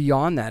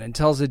beyond that and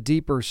tells a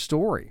deeper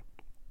story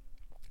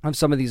of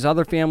some of these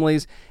other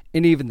families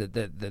and even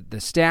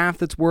the staff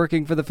that's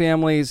working for the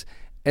families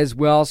as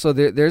well. So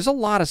there's a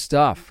lot of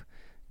stuff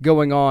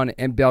going on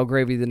in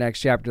Belgravia the Next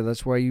Chapter.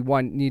 That's why you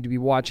need to be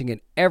watching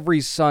it every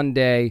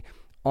Sunday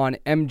on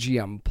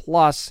MGM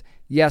Plus.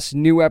 Yes,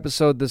 new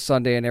episode this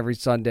Sunday and every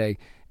Sunday.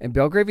 And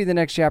Belgravia the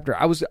Next Chapter,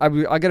 I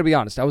got to be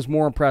honest, I was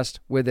more impressed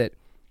with it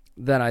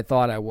than I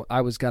thought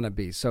I was going to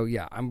be. So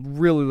yeah, I'm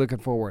really looking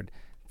forward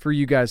for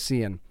you guys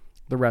seeing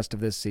the rest of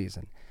this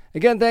season.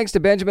 Again, thanks to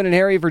Benjamin and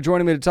Harry for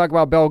joining me to talk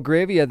about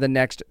Belgravia, the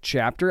Next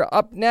Chapter.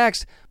 Up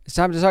next, it's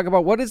time to talk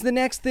about what is the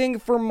next thing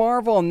for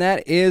Marvel, and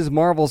that is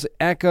Marvel's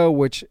Echo,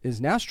 which is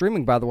now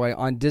streaming, by the way,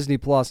 on Disney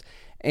Plus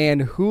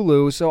and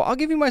Hulu. So I'll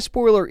give you my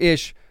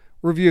spoiler-ish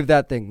review of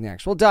that thing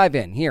next. We'll dive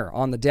in here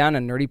on the Down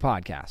and Nerdy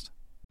podcast.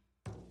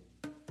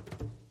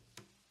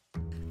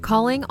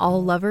 Calling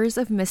all lovers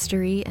of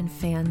mystery and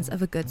fans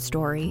of a good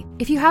story.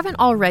 If you haven't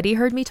already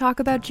heard me talk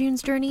about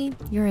June's Journey,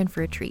 you're in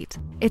for a treat.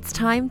 It's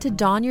time to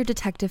don your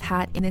detective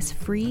hat in this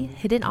free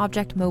hidden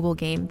object mobile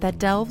game that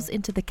delves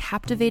into the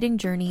captivating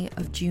journey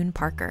of June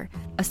Parker,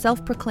 a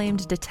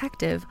self-proclaimed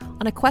detective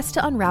on a quest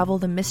to unravel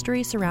the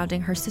mystery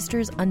surrounding her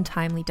sister's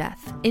untimely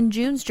death. In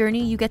June's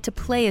Journey, you get to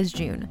play as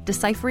June,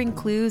 deciphering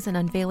clues and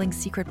unveiling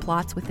secret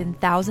plots within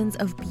thousands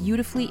of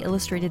beautifully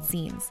illustrated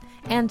scenes.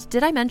 And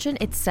did I mention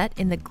it's set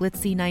in the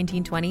glitzy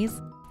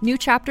 1920s? New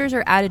chapters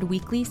are added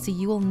weekly, so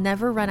you will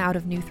never run out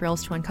of new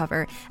thrills to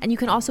uncover, and you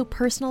can also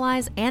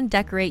personalize and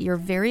decorate your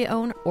very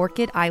own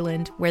Orchid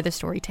Island where the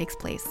story takes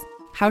place.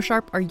 How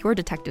sharp are your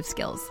detective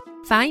skills?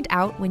 Find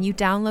out when you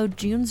download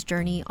June's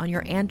Journey on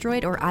your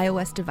Android or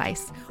iOS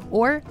device,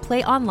 or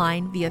play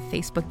online via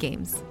Facebook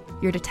Games.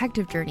 Your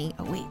detective journey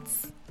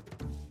awaits.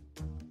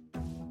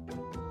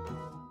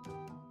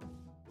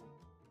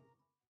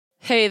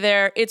 Hey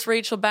there, it's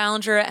Rachel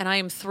Ballinger, and I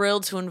am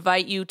thrilled to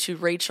invite you to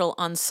Rachel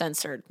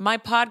Uncensored, my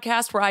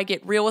podcast where I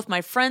get real with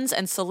my friends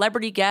and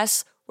celebrity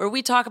guests, where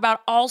we talk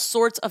about all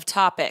sorts of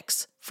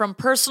topics. From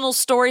personal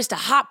stories to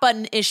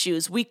hot-button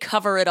issues, we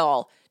cover it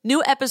all.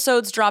 New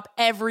episodes drop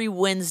every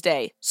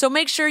Wednesday, so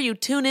make sure you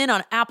tune in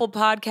on Apple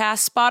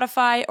Podcasts,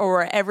 Spotify, or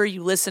wherever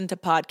you listen to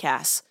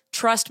podcasts.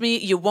 Trust me,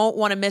 you won't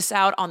want to miss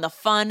out on the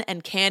fun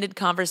and candid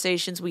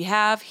conversations we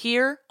have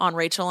here on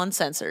Rachel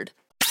Uncensored.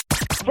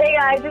 Hey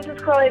guys, this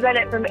is Chloe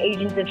Bennett from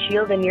Agents of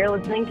S.H.I.E.L.D. and you're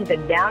listening to the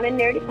Down and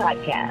Nerdy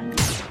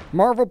podcast.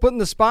 Marvel putting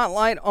the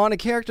spotlight on a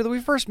character that we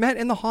first met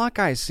in the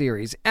Hawkeye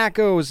series.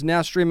 Echo is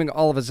now streaming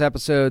all of his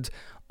episodes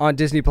on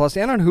Disney Plus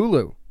and on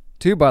Hulu,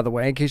 too, by the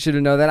way, in case you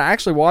didn't know that. I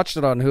actually watched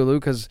it on Hulu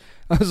because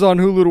I was on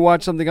Hulu to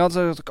watch something else.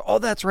 I was like, oh,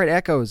 that's right,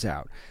 Echo's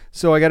out.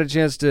 So I got a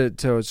chance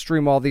to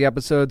stream all the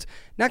episodes.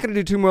 Not going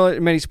to do too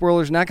many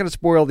spoilers. Not going to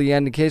spoil the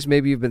end in case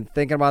maybe you've been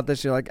thinking about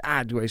this. You're like,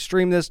 do I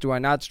stream this? Do I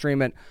not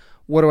stream it?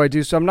 What do I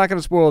do? So I'm not going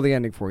to spoil the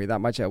ending for you. That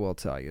much I will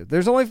tell you.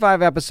 There's only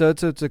 5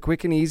 episodes, so it's a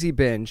quick and easy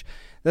binge.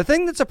 The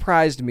thing that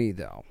surprised me,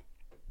 though,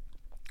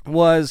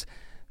 was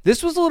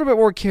this was a little bit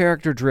more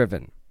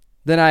character-driven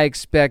than I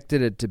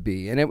expected it to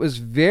be. And it was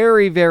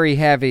very, very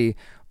heavy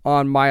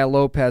on Maya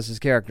Lopez's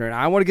character. And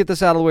I want to get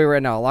this out of the way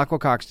right now. Alaqua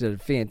Cox did a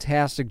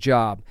fantastic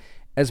job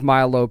as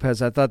Maya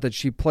Lopez. I thought that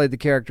she played the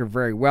character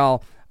very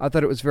well. I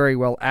thought it was very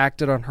well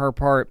acted on her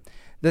part.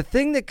 The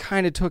thing that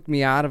kind of took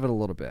me out of it a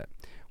little bit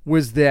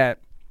was that,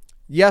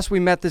 yes, we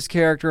met this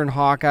character in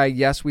Hawkeye.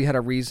 Yes, we had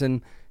a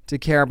reason to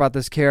care about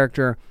this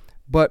character.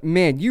 But,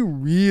 man, you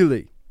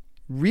really,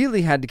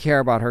 really had to care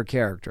about her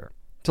character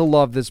to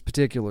love this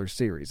particular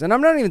series. And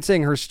I'm not even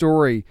saying her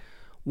story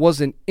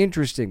wasn't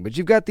interesting, but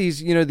you've got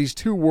these, these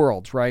two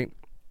worlds, right?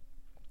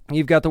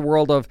 You've got the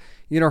world of,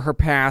 her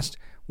past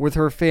with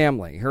her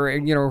family,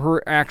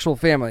 her actual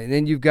family. And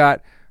then you've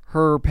got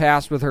her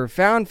past with her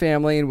found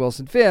family and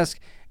Wilson Fisk.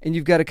 And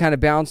you've got to kind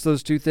of balance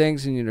those two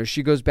things. And,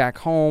 she goes back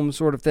home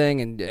sort of thing.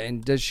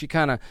 And does she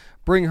kind of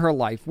bring her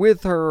life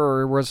with her,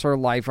 or was her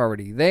life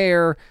already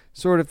there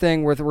sort of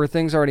thing where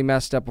things already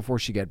messed up before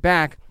she get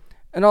back?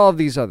 And all of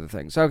these other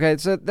things. Okay,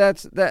 so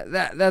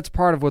that's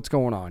part of what's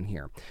going on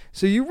here.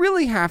 So you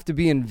really have to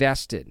be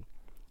invested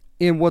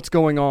in what's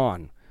going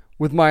on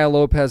with Maya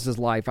Lopez's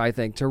life, I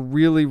think, to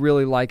really,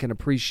 really like and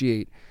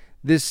appreciate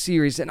this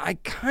series. And I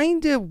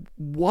kind of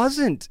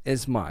wasn't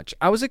as much.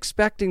 I was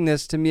expecting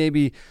this to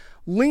maybe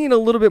lean a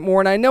little bit more,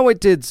 and I know it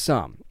did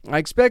some. I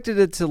expected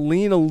it to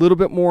lean a little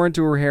bit more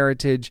into her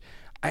heritage.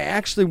 I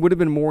actually would have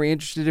been more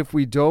interested if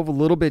we dove a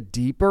little bit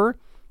deeper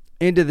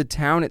into the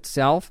town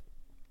itself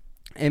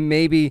and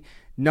maybe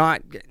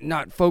not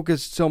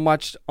focused so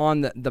much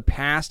on the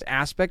past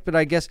aspect. But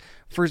I guess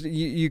first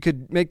you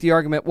could make the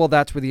argument, well,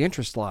 that's where the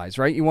interest lies,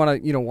 right? We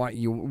want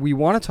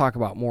to talk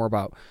about more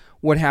about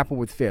what happened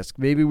with Fisk.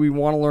 Maybe we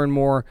want to learn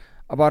more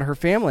about her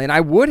family, and I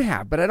would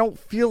have, but I don't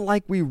feel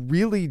like we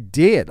really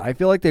did. I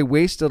feel like they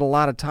wasted a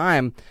lot of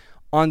time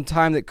on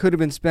time that could have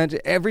been spent.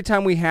 Every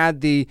time we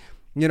had the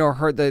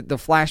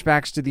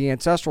flashbacks to the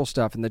ancestral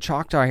stuff and the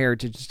Choctaw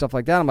heritage and stuff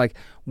like that, I'm like,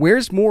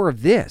 where's more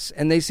of this?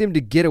 And they seem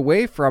to get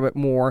away from it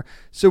more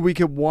so we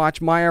could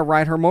watch Maya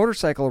ride her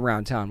motorcycle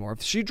around town more.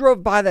 If she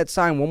drove by that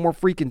sign one more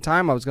freaking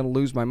time, I was going to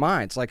lose my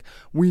mind. It's like,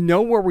 we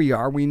know where we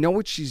are. We know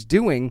what she's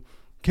doing.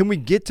 Can we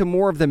get to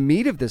more of the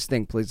meat of this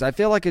thing, please? I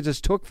feel like it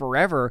just took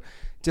forever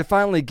to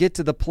finally get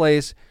to the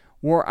place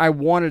where I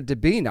wanted to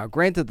be. Now,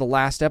 granted, the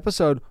last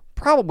episode,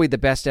 probably the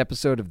best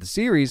episode of the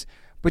series,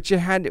 but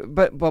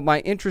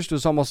my interest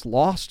was almost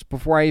lost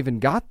before I even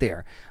got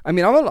there. I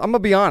mean, I'm gonna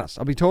be honest.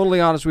 I'll be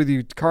totally honest with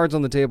you. Cards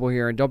on the table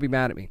here, and don't be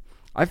mad at me.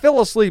 I fell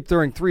asleep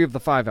during 3 of the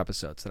 5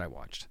 episodes that I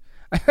watched.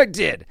 I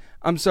did.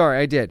 I'm sorry,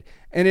 I did.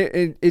 And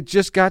it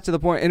just got to the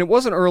point, and it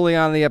wasn't early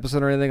on in the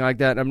episode or anything like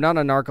that. I'm not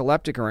a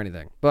narcoleptic or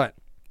anything, but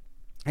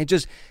it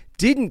just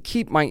didn't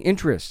keep my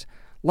interest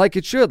like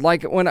it should.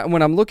 Like when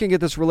I'm looking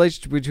at this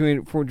relationship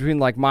between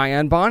like Maya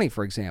and Bonnie,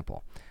 for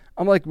example,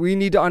 I'm like, we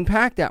need to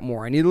unpack that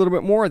more. I need a little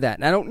bit more of that.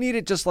 And I don't need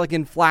it just like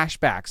in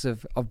flashbacks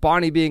of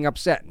Bonnie being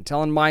upset and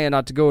telling Maya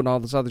not to go and all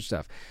this other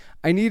stuff.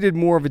 I needed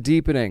more of a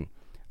deepening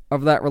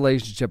of that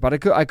relationship. But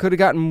I could have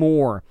gotten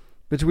more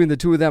between the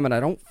two of them, and I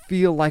don't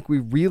feel like we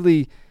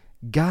really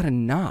got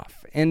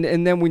enough. And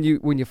then when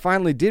you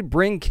finally did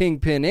bring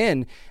Kingpin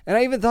in, and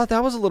I even thought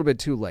that was a little bit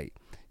too late.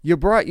 You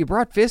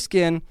brought Fisk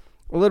in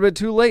a little bit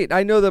too late.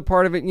 I know that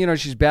part of it,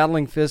 she's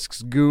battling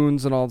Fisk's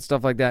goons and all that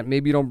stuff like that.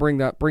 Maybe you don't bring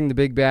the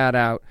big bad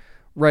out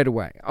right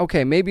away.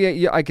 Okay,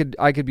 maybe I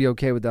could be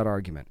okay with that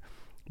argument.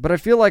 But I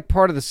feel like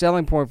part of the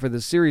selling point for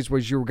this series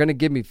was you were going to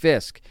give me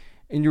Fisk,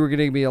 and you were going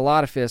to give me a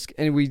lot of Fisk,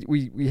 and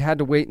we had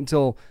to wait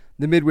until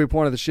the midway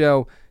point of the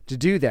show to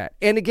do that.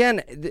 And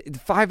again,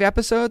 5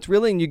 episodes,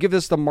 really? And you give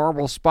this the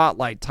Marvel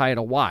Spotlight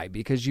title. Why?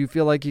 Because you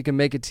feel like you can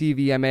make a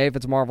TVMA if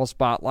it's Marvel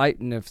Spotlight,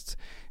 and if it's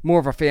more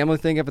of a family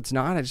thing if it's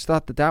not. I just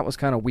thought that was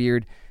kind of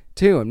weird,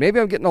 too. And maybe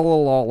I'm getting a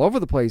little all over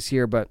the place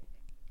here, but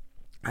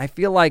I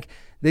feel like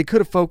they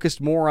could have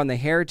focused more on the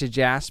heritage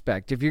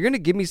aspect. If you're going to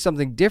give me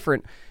something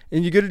different,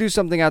 and you're going to do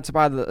something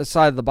outside the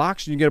side of the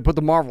box, and you're going to put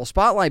the Marvel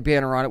Spotlight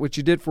banner on it, which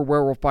you did for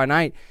Werewolf by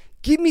Night,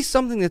 give me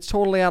something that's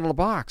totally out of the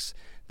box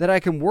that I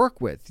can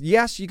work with.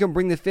 Yes, you can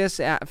bring the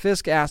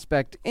Fisk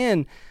aspect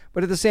in,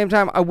 but at the same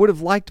time, I would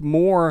have liked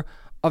more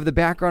of the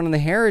background and the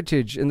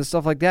heritage and the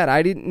stuff like that.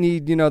 I didn't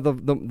need,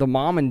 the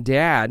mom and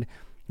dad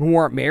who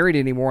aren't married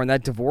anymore and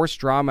that divorce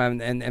drama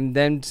and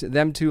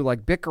them two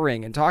like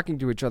bickering and talking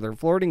to each other and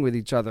flirting with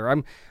each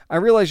other. I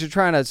realize you're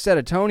trying to set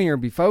a tone here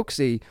and be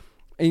folksy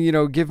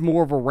and, give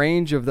more of a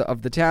range of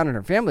the town and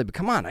her family, but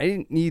come on, I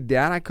didn't need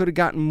that. I could have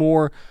gotten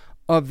more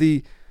of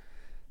the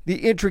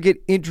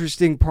intricate,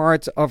 interesting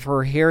parts of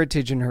her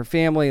heritage and her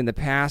family and the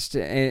past,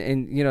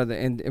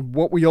 and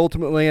what we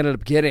ultimately ended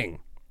up getting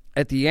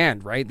at the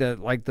end, right?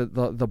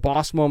 The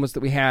boss moments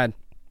that we had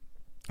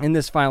in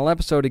this final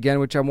episode again,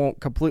 which I won't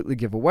completely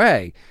give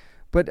away,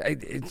 but I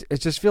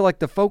just feel like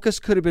the focus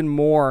could have been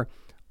more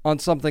on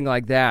something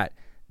like that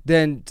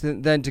than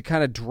to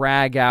kind of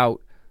drag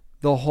out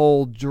the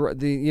whole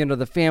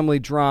the family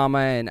drama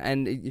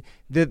and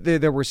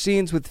there were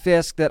scenes with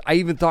Fisk that I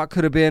even thought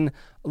could have been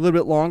a little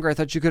bit longer. I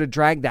thought you could have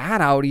dragged that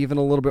out even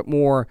a little bit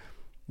more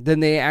than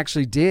they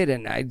actually did,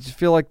 and I just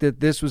feel like that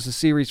this was a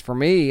series for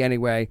me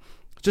anyway.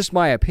 Just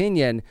my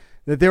opinion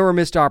that there were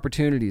missed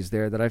opportunities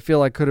there that I feel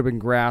like could have been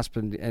grasped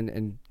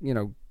and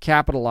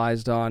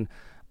capitalized on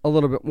a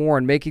little bit more,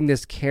 and making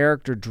this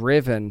character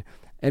driven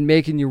and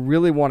making you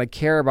really want to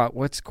care about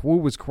who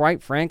was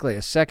quite frankly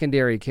a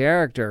secondary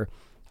character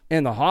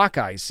in the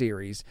Hawkeye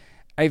series.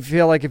 I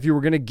feel like if you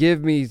were going to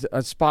give me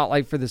a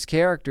spotlight for this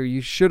character,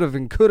 you should have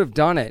and could have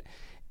done it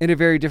in a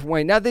very different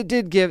way. Now, they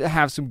did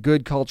have some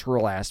good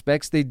cultural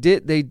aspects. They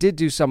did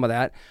do some of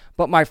that,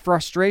 but my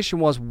frustration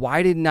was,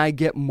 why didn't I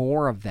get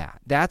more of that?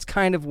 That's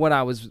kind of what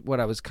I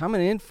was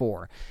coming in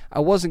for. I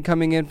wasn't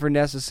coming in for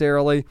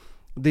necessarily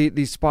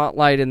the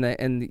spotlight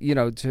and you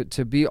know,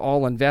 to be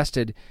all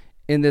invested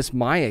in this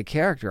Maya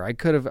character. I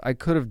could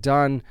have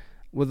done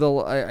with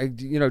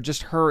you know,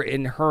 just her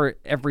in her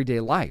everyday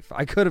life.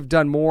 I could have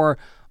done more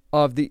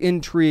of the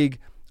intrigue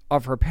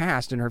of her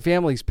past and her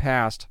family's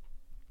past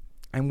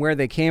and where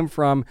they came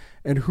from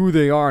and who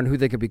they are and who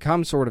they could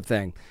become, sort of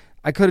thing.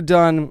 I could have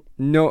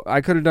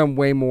done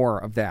way more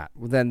of that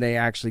than they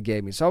actually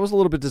gave me. So I was a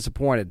little bit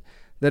disappointed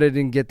that I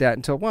didn't get that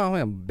until,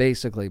 well,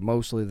 basically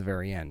mostly the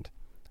very end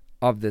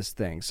of this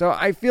thing. So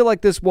I feel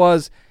like this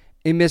was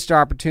a missed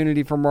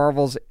opportunity for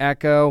Marvel's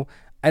Echo.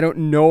 I don't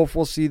know if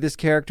we'll see this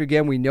character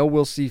again. We know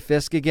we'll see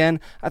Fisk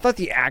again. I thought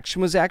the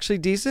action was actually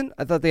decent.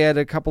 I thought they had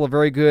a couple of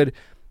very good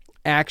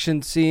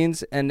action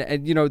scenes,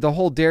 and you know, the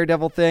whole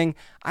Daredevil thing,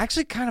 I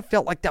actually kind of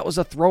felt like that was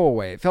a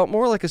throwaway. It felt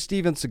more like a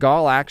Steven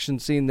Seagal action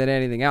scene than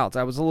anything else.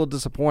 I was a little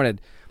disappointed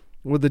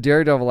with the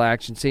Daredevil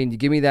action scene. You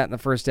give me that in the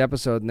first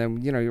episode, and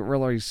then, you know, you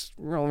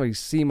really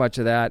see much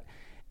of that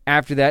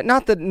after that.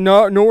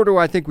 Nor do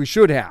I think we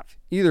should have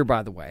either,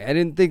 by the way. I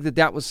didn't think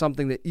that was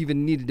something that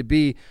even needed to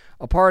be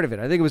a part of it.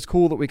 I think it was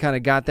cool that we kind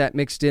of got that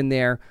mixed in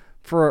there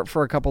for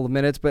a couple of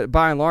minutes, but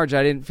by and large,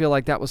 I didn't feel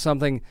like that was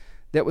something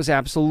that was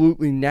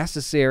absolutely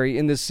necessary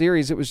in this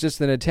series. It was just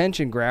an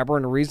attention grabber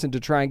and a reason to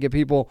try and get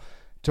people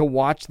to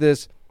watch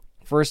this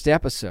first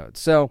episode.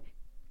 So,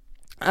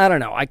 I don't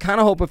know. I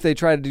kind of hope if they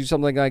try to do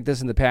something like this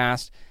in the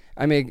past,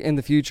 I mean, in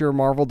the future,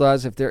 Marvel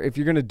does, if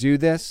you're going to do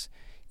this,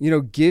 you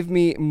know, give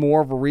me more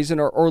of a reason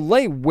or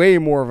lay way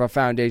more of a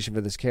foundation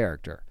for this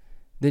character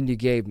than you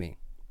gave me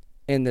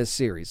in this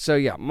series. So,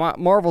 yeah,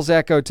 Marvel's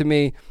Echo, to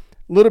me,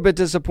 a little bit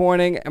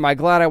disappointing. Am I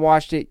glad I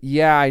watched it?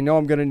 Yeah, I know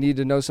I'm going to need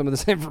to know some of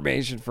this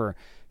information for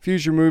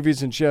future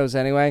movies and shows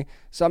anyway.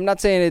 So I'm not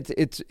saying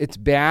it's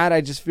bad. I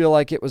just feel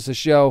like it was a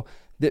show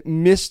that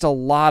missed a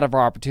lot of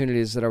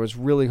opportunities that I was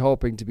really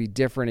hoping to be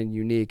different and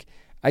unique.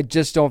 I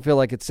just don't feel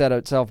like it set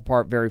itself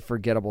apart. Very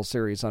forgettable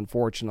series,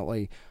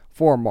 unfortunately,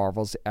 for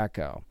Marvel's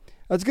Echo.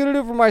 That's going to do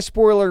it for my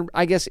spoiler,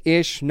 I guess,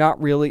 not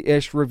really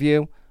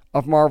review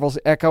of Marvel's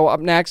Echo.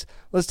 Up next,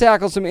 let's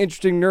tackle some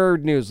interesting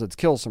nerd news. Let's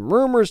kill some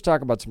rumors,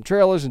 talk about some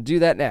trailers, and do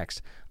that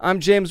next. I'm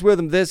James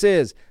Witham. This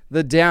is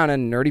the Down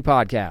and Nerdy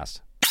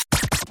Podcast.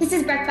 This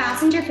is Brett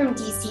Bassinger from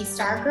DC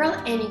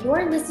Stargirl, and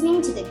you're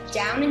listening to the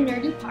Down and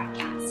Nerdy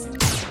Podcast.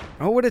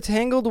 Oh, what a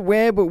tangled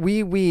web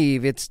we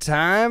weave. It's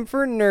time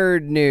for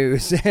nerd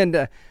news.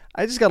 And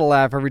I just got to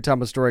laugh every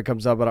time a story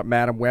comes up about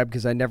Madam Web,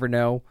 because I never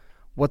know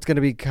what's going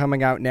to be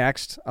coming out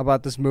next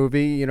about this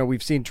movie. You know,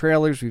 we've seen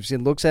trailers, we've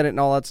seen looks at it and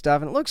all that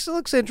stuff, and it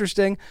looks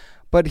interesting.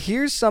 But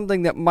here's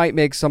something that might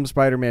make some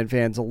Spider-Man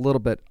fans a little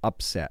bit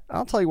upset.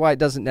 I'll tell you why it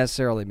doesn't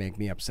necessarily make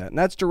me upset. And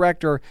that's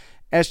director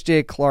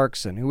S.J.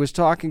 Clarkson, who was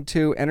talking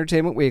to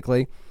Entertainment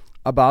Weekly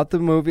about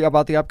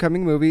the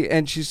upcoming movie,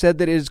 and she said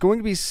that it is going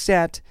to be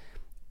set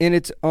in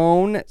its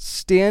own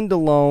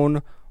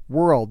standalone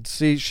world.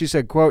 See, she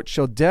said, quote,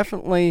 she's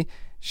definitely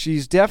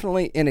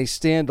in a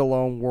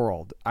standalone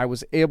world. I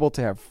was able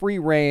to have free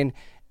reign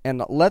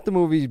and let the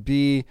movie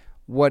be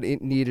what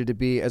it needed to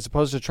be, as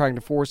opposed to trying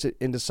to force it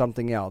into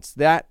something else.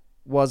 That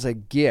was a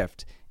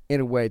gift, in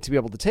a way, to be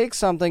able to take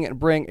something and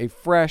bring a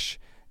fresh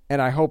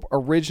and, I hope,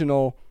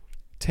 original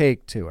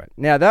take to it.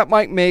 Now, that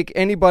might make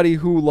anybody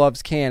who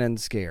loves canon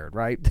scared,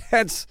 right?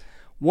 That's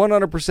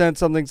 100%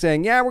 something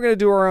saying, yeah, we're going to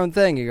do our own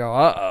thing. You go,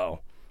 uh-oh.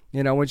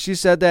 You know, when she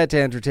said that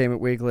to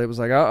Entertainment Weekly, it was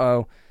like,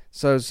 uh-oh.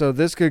 So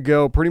this could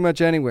go pretty much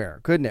anywhere,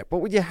 couldn't it? But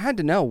what you had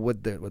to know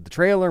with the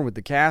trailer and with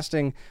the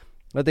casting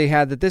that they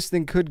had, that this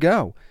thing could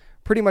go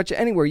pretty much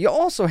anywhere. You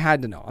also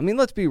had to know, I mean,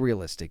 let's be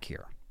realistic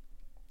here.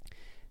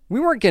 We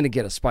weren't going to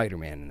get a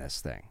Spider-Man in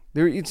this thing.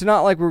 It's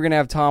not like we were going to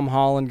have Tom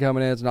Holland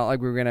coming in. It's not like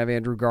we were going to have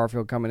Andrew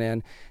Garfield coming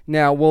in.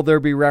 Now, will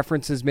there be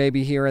references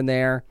maybe here and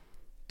there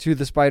to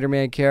the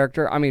Spider-Man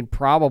character? I mean,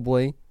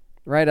 probably,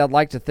 right? I'd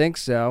like to think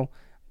so.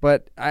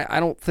 But I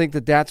don't think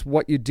that that's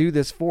what you do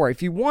this for.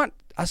 If you want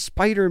a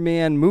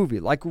Spider-Man movie,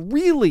 like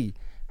really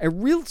a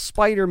real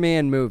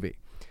Spider-Man movie,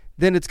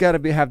 then it's got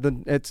to have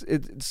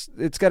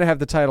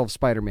the title of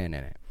Spider-Man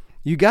in it.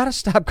 You got to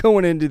stop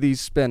going into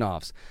these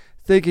spin-offs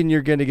thinking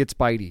you're going to get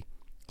Spidey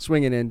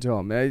swinging into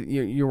him.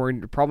 You were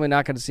probably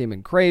not going to see him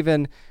in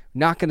Kraven,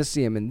 not going to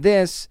see him in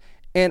this.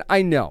 And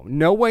I know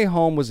No Way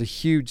Home was a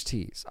huge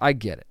tease. I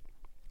get it.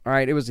 All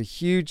right, it was a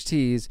huge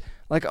tease.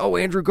 Like, oh,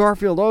 Andrew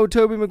Garfield, oh,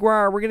 Tobey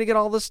Maguire, we're going to get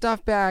all this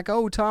stuff back.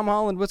 Oh, Tom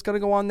Holland, what's going to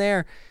go on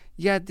there?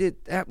 Yeah,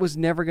 that was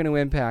never going to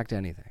impact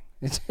anything.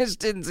 It just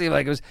didn't seem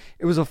like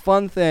it was a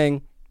fun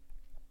thing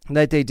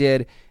that they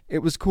did. It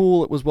was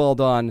cool. It was well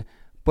done.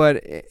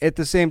 But at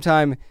the same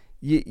time,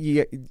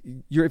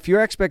 if your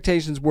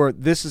expectations were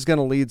this is going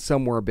to lead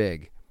somewhere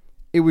big,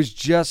 It was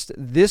just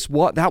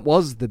that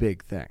was the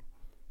big thing.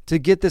 To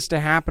get this to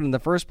happen in the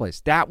first place.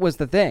 That was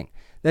the thing.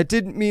 That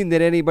didn't mean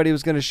that anybody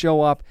was going to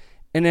show up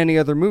in any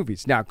other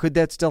movies. Now, could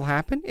that still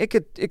happen? It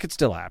could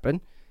still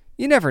happen.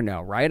 You never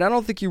know, right? I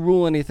don't think you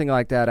rule anything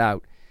like that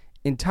out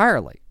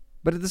entirely.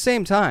 But at the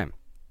same time,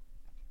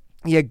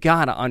 you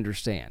got to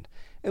understand,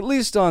 at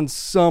least on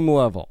some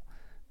level,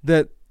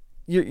 that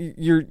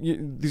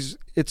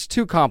it's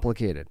too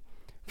complicated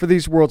for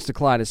these worlds to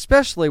collide,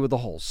 especially with the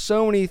whole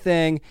Sony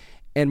thing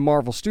and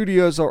Marvel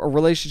Studios, a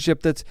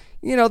relationship that's,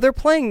 they're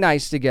playing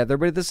nice together,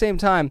 but at the same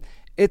time,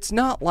 it's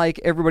not like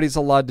everybody's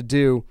allowed to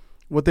do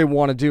what they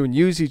want to do and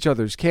use each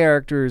other's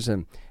characters,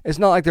 and it's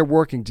not like they're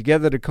working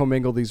together to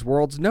commingle these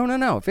worlds.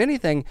 No. If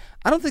anything,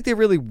 I don't think they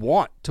really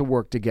want to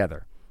work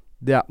together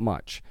that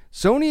much.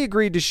 Sony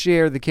agreed to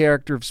share the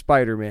character of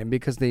Spider-Man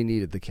because they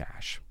needed the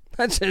cash.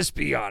 Let's just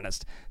be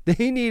honest.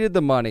 They needed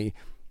the money.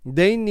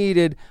 They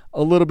needed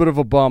a little bit of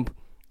a bump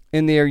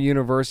in their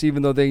universe,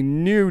 even though they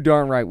knew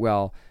darn right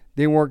well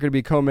they weren't going to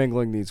be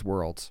commingling these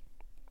worlds.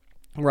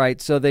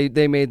 Right? So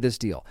they made this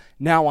deal.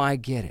 Now I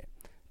get it.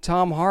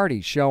 Tom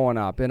Hardy showing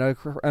up in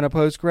a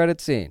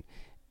post-credit scene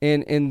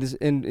in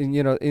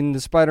the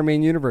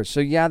Spider-Man universe. So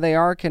yeah, they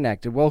are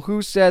connected. Well,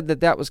 who said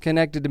that was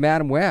connected to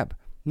Madam Web?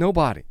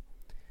 Nobody.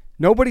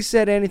 Nobody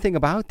said anything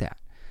about that.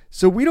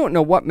 So we don't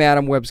know what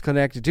Madam Web's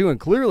connected to, and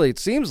clearly it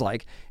seems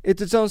like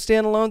it's its own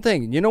standalone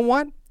thing. And you know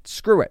what?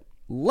 Screw it.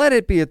 Let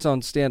it be its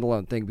own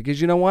standalone thing,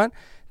 because you know what?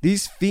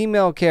 These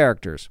female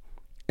characters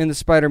in the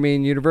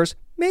Spider-Man universe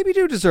maybe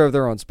do deserve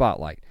their own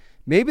spotlight.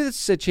 Maybe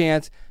this is a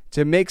chance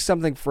to make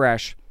something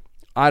fresh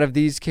out of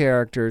these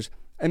characters,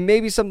 and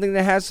maybe something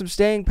that has some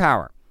staying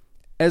power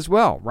as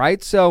well,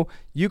 right? So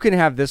you can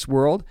have this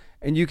world,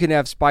 and you can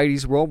have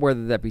Spidey's world,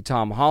 whether that be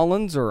Tom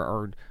Holland's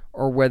or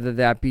whether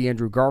that be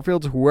Andrew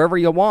Garfield's, whoever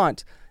you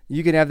want.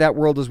 You can have that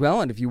world as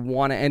well, and if you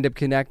want to end up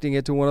connecting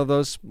it to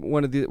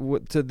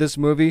to this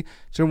movie,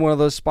 to one of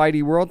those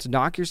Spidey worlds,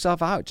 knock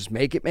yourself out. Just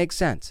make it make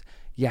sense.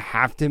 You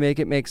have to make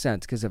it make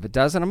sense, because if it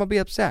doesn't, I'm going to be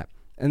upset.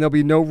 And there'll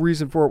be no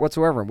reason for it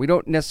whatsoever. And we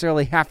don't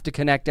necessarily have to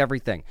connect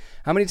everything.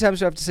 How many times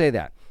do I have to say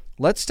that?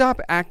 Let's stop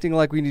acting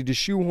like we need to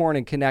shoehorn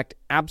and connect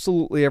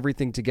absolutely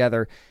everything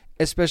together,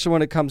 especially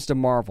when it comes to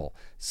Marvel.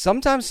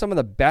 Sometimes some of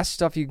the best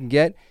stuff you can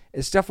get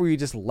is stuff where you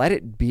just let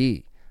it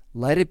be.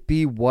 Let it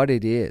be what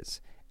it is.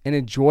 And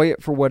enjoy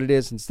it for what it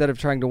is, instead of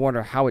trying to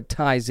wonder how it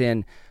ties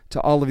in to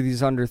all of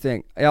these other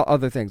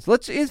things.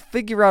 Let's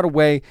figure out a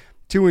way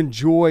to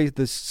enjoy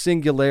the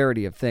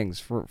singularity of things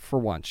for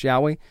once,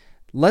 shall we?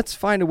 Let's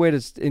find a way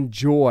to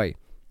enjoy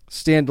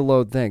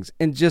standalone things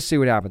and just see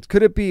what happens.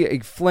 Could it be a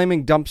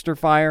flaming dumpster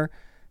fire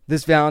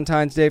this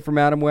Valentine's Day for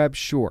Madam Web?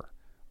 Sure.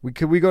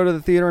 Could we go to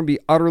the theater and be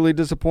utterly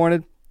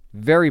disappointed?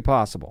 Very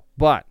possible.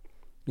 But,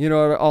 it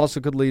also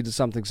could lead to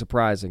something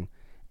surprising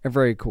and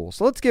very cool.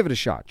 So let's give it a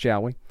shot,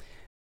 shall we?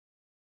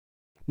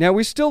 Now,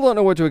 we still don't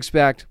know what to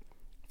expect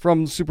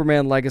from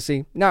Superman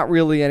Legacy. Not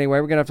really,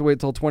 anyway. We're going to have to wait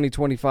until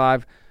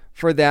 2025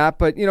 for that.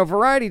 But,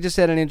 Variety just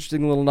had an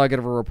interesting little nugget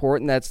of a report,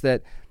 and that's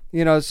that,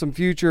 some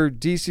future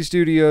DC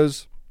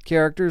Studios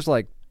characters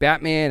like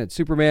Batman and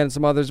Superman and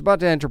some others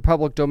about to enter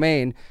public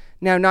domain.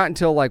 Now, not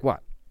until,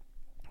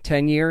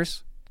 10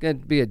 years? It's going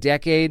to be a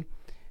decade,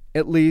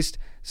 at least.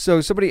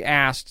 So somebody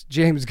asked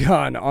James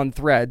Gunn on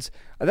Threads.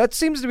 That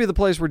seems to be the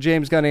place where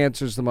James Gunn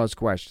answers the most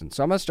questions.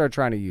 So I'm going to start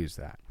trying to use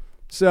that.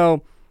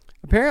 So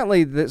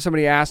apparently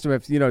somebody asked him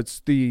if,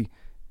 it's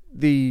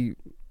the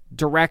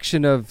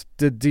direction of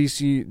the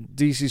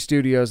DC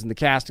Studios and the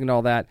casting and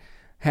all that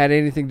had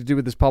anything to do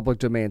with this public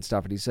domain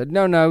stuff. And he said,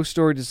 no,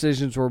 story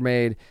decisions were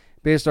made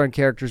based on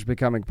characters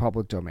becoming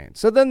public domain.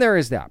 So then there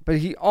is that. But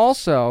he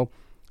also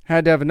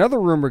had to have another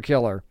rumor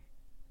killer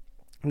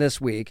this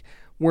week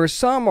where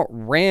some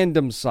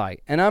random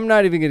site, and I'm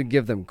not even going to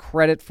give them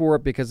credit for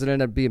it because it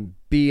ended up being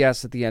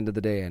BS at the end of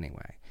the day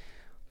anyway,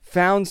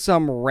 found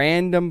some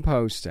random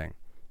posting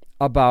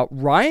about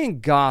Ryan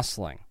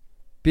Gosling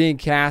being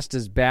cast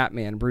as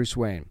Batman, Bruce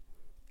Wayne,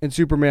 in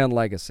Superman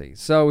Legacy.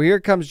 So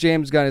here comes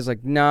James Gunn. He's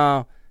like,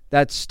 no,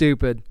 that's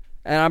stupid.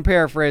 And I'm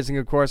paraphrasing,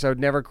 of course. I would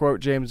never quote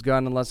James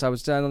Gunn unless I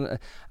was telling.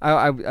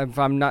 If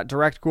I'm not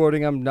direct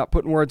quoting him, not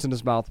putting words in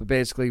his mouth, but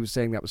basically he was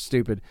saying that was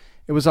stupid.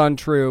 It was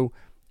untrue.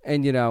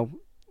 And,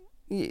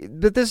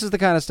 but this is the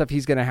kind of stuff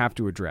he's going to have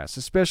to address,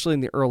 especially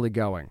in the early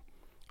going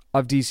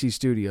of DC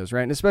Studios,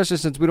 right? And especially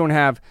since we don't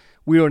have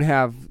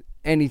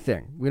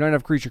anything. We don't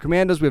have Creature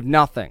Commandos. We have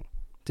nothing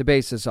to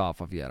base this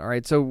off of yet, all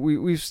right? So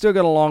we've still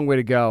got a long way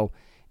to go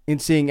in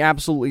seeing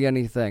absolutely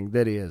anything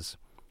that is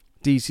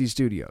DC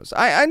Studios.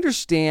 I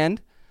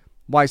understand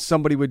why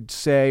somebody would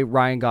say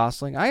Ryan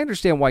Gosling. I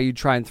understand why you'd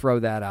try and throw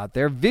that out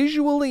there.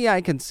 Visually, I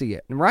can see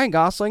it. And Ryan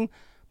Gosling,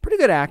 pretty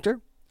good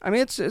actor. I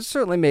mean, it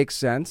certainly makes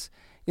sense.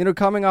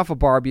 Coming off of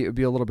Barbie, it would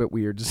be a little bit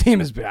weird to see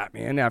him as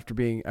Batman after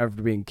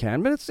being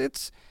Ken. But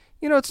it's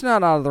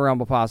not out of the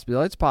realm of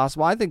possibility. It's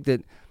possible. I think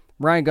that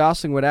Ryan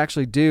Gosling would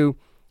actually do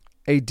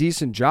a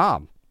decent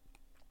job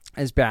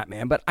as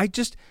Batman. But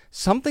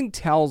something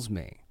tells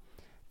me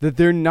that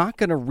they're not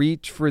going to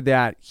reach for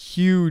that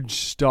huge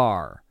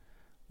star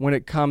when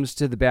it comes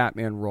to the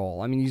Batman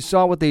role. I mean, you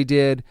saw what they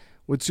did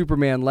with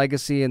Superman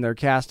Legacy and their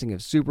casting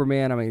of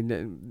Superman. I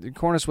mean,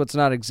 Cornuswit's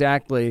not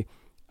exactly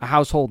a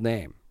household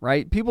name,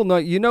 right? People know,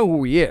 you know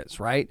who he is,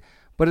 right?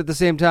 But at the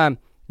same time,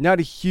 not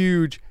a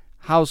huge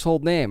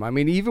household name. I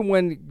mean, even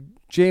when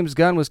James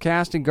Gunn was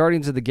casting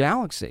Guardians of the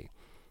Galaxy,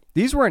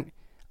 these weren't,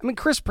 I mean,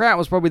 Chris Pratt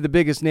was probably the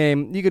biggest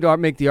name. You could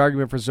make the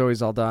argument for Zoe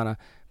Saldana,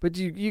 but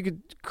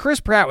Chris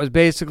Pratt was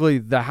basically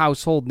the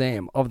household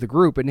name of the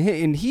group,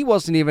 and he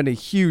wasn't even a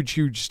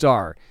huge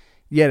star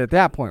yet at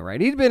that point, right?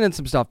 He'd been in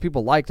some stuff.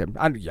 People liked him.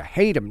 You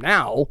hate him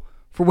now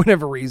for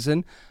whatever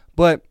reason,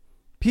 but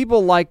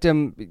people liked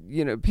him,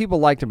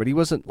 but he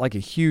wasn't like a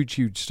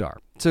huge star.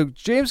 So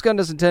James Gunn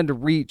doesn't tend to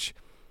reach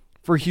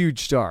for huge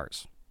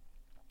stars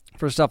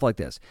for stuff like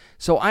this.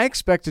 So I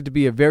expect it to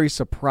be a very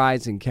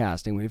surprising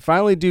casting. When you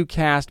finally do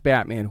cast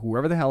Batman,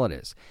 whoever the hell it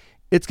is,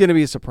 it's going to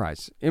be a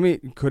surprise. I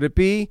mean, could it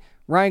be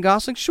Ryan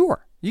Gosling?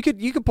 Sure. You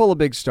could pull a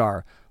big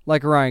star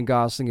like Ryan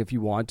Gosling if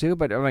you want to,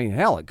 but I mean,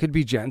 hell, it could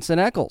be Jensen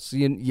Ackles.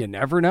 You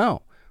never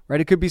know,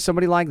 right? It could be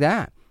somebody like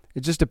that.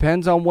 It just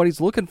depends on what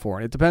he's looking for,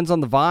 and it depends on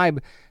the vibe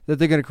that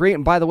they're going to create.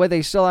 And by the way,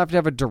 they still have to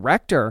have a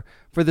director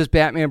for this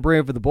Batman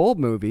Brave of the Bold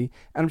movie,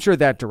 and I'm sure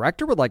that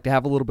director would like to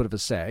have a little bit of a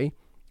say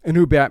in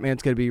who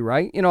Batman's going to be,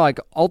 right? Like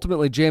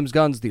ultimately James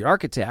Gunn's the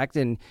architect,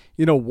 and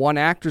one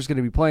actor's going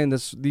to be playing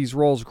these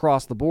roles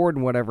across the board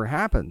and whatever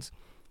happens.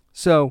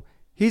 So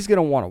he's going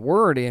to want a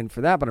word in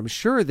for that, but I'm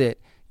sure that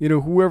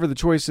whoever the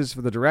choice is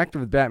for the director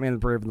of Batman the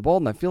Brave and the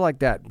Bold, and I feel like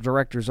that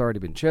director's already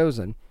been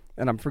chosen,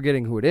 and I'm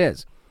forgetting who it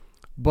is.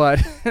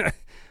 But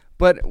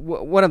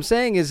what I'm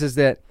saying is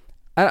that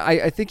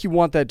I think you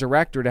want that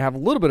director to have a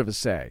little bit of a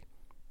say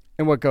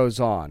in what goes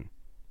on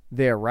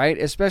there, right?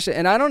 Especially,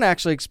 and I don't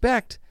actually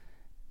expect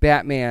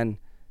Batman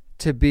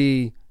to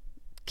be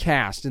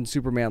cast in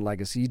Superman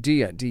Legacy. Do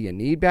you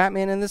need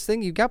Batman in this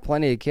thing? You've got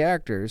plenty of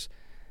characters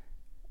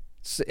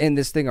in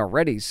this thing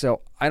already,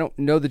 so I don't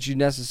know that you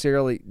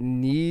necessarily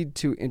need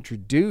to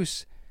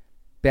introduce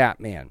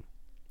Batman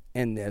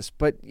in this.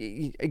 But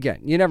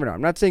again, you never know.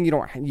 I'm not saying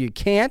you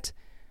can't,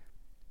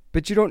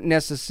 but you don't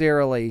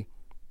necessarily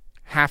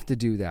have to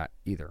do that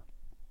either.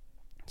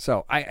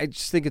 So I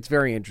just think it's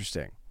very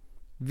interesting.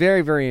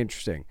 Very, very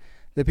interesting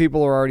that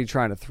people are already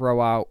trying to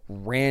throw out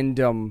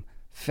random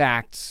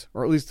facts,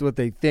 or at least what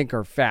they think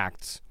are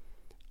facts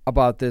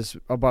about this,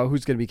 about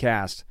who's going to be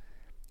cast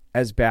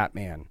as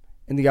Batman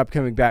in the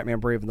upcoming Batman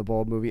Brave and the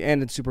Bold movie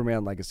and in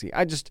Superman Legacy.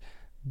 I just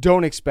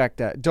don't expect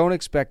that. Don't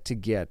expect to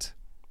get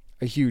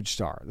a huge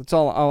star. That's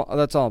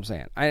all I'm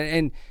saying.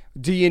 And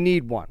do you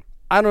need one?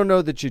 I don't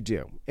know that you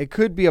do. It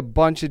could be a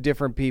bunch of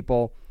different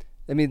people.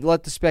 I mean,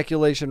 let the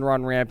speculation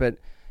run rampant,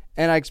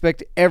 and I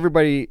expect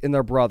everybody and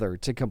their brother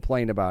to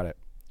complain about it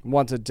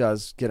once it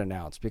does get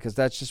announced, because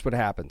that's just what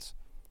happens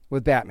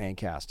with Batman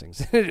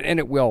castings, and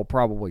it will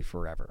probably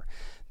forever.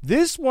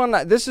 This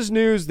is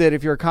news that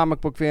if you're a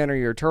comic book fan or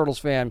you're a Turtles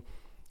fan,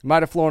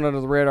 might have flown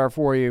under the radar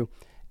for you,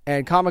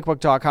 and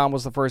comicbook.com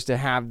was the first to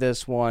have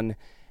this one,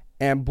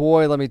 and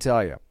boy, let me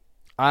tell you,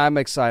 I'm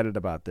excited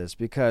about this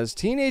because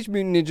Teenage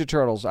Mutant Ninja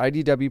Turtles,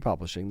 IDW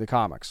Publishing, the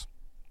comics,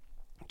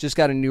 just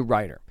got a new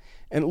writer,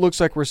 and it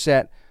looks like we're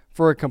set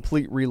for a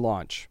complete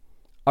relaunch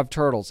of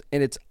Turtles,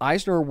 and it's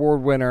Eisner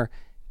Award winner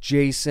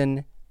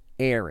Jason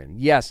Aaron.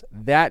 Yes,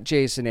 that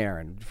Jason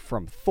Aaron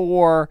from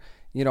Thor,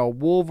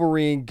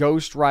 Wolverine,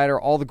 Ghost Rider,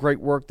 all the great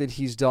work that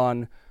he's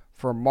done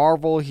for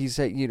Marvel. He's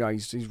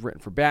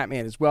written for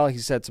Batman as well.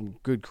 He's had some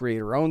good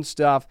creator-owned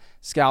stuff.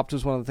 Scalped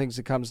was one of the things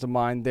that comes to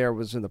mind there,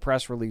 was in the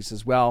press release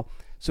as well.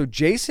 So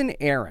Jason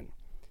Aaron,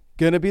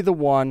 going to be the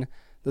one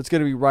that's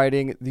going to be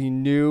writing the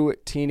new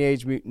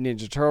Teenage Mutant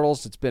Ninja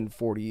Turtles. It's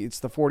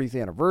the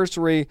 40th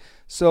anniversary,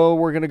 so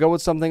we're going to go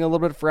with something a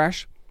little bit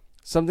fresh,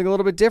 something a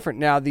little bit different.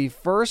 Now, the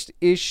first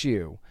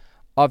issue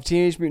of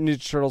Teenage Mutant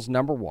Ninja Turtles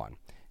 #1,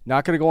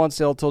 not going to go on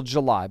sale till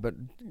July,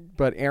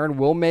 but Aaron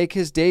will make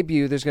his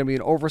debut. There's going to be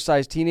an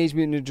oversized Teenage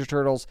Mutant Ninja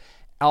Turtles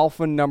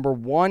Alpha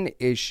 #1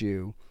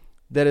 issue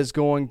that is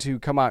going to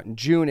come out in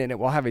June, and it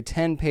will have a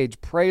 10-page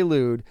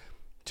prelude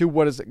to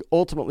what is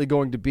ultimately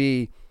going to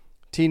be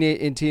Teenage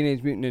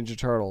Mutant Ninja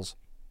Turtles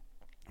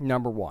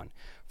 #1.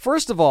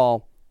 First of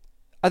all,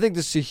 I think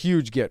this is a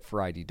huge get for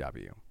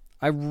IDW.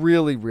 I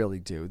really, really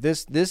do.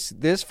 This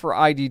for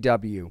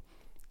IDW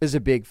is a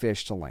big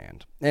fish to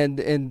land.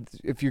 And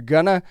if you're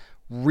going to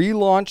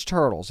relaunch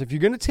Turtles, if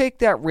you're going to take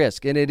that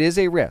risk, and it is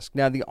a risk.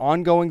 Now, the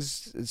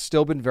ongoing's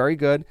still been very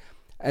good,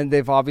 and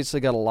they've obviously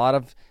got a lot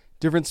of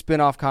different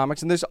spin-off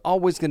comics, and there's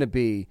always going to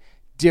be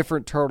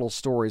different Turtle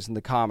stories in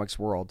the comics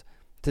world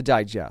to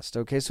digest,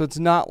 okay? So it's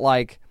not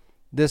like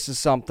this is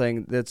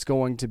something that's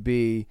going to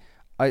be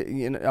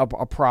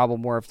a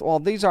problem where,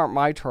 these aren't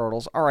my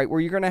Turtles. All right, well,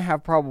 you're going to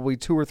have probably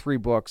 2 or 3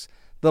 books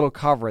that'll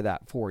cover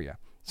that for you.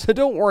 So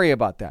don't worry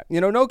about that.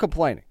 No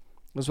complaining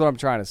is what I'm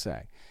trying to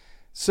say.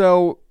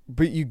 So,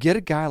 but you get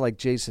a guy like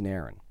Jason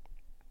Aaron,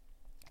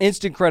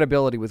 instant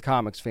credibility with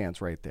comics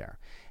fans right there.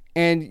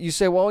 And you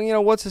say,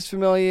 well, what's his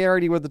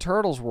familiarity with the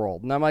Turtles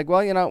world? And I'm like,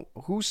 well,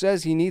 who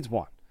says he needs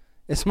one?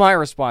 It's my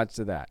response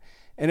to that.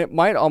 And it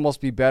might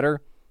almost be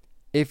better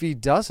if he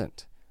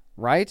doesn't,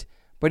 right?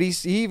 But he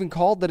even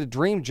called it a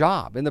dream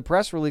job. In the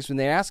press release when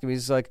they asked him,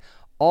 he's like,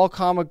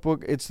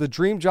 it's the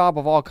dream job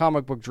of all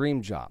comic book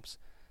dream jobs.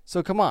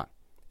 So come on.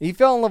 He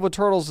fell in love with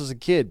Turtles as a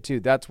kid, too.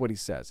 That's what he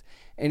says.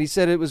 And he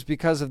said it was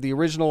because of the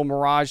original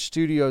Mirage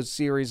Studios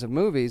series of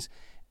movies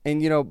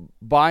and,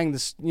 buying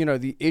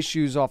the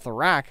issues off the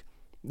rack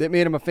that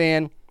made him a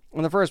fan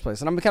in the first place.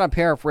 And I'm kind of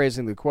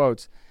paraphrasing the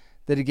quotes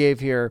that he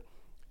gave here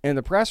in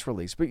the press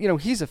release. But,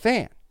 he's a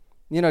fan,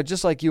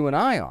 just like you and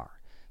I are.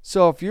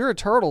 So if you're a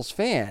Turtles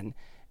fan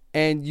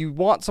and you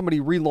want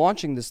somebody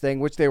relaunching this thing,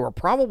 which they were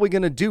probably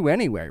going to do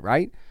anyway,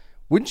 right?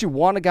 Wouldn't you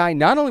want a guy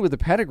not only with the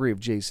pedigree of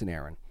Jason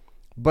Aaron,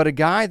 but a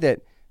guy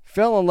that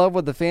fell in love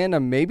with the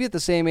fandom maybe at the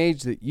same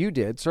age that you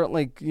did,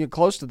 certainly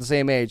close to the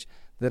same age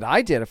that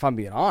I did, if I'm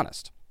being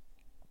honest.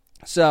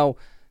 So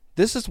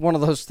this is one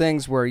of those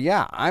things where,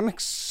 I'm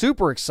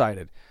super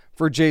excited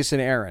for Jason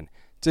Aaron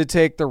to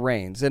take the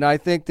reins. And I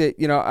think that,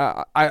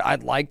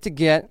 I'd like to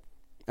get,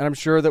 and I'm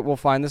sure that we'll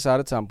find this out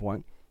at some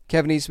point,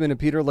 Kevin Eastman and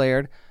Peter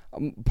Laird.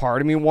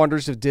 Part of me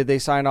wonders did they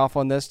sign off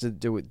on this?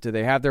 Did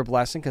they have their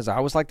blessing? Because I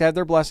always like to have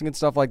their blessing and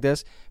stuff like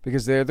this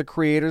because they're the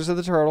creators of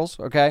the Turtles,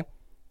 okay?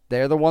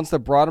 They're the ones that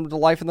brought them to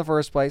life in the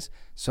first place.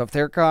 So if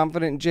they're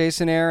confident in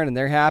Jason Aaron and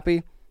they're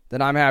happy,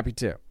 then I'm happy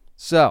too.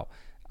 So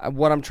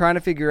what I'm trying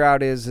to figure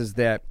out is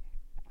that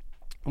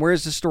where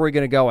is the story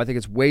going to go? I think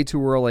it's way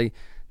too early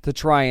to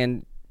try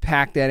and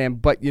pack that in.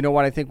 But you know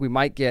what I think we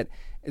might get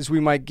is we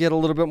might get a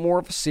little bit more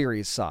of a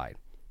serious side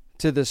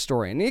to this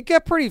story. And it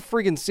got pretty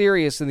freaking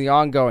serious in the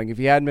ongoing. If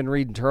you hadn't been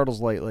reading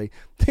Turtles lately,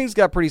 things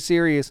got pretty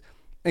serious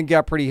and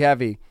got pretty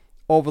heavy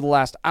over the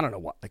last,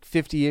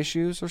 50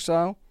 issues or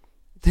so.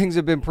 Things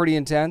have been pretty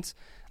intense.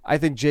 I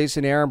think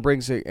Jason Aaron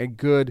brings a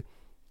good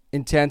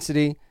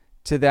intensity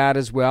to that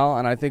as well.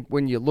 And I think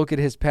when you look at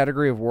his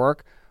pedigree of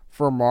work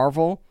for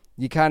Marvel,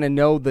 you kind of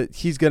know that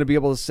he's going to be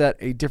able to set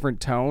a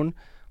different tone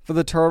for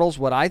the Turtles.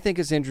 What I think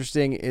is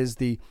interesting is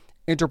the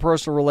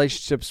interpersonal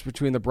relationships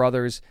between the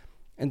brothers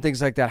and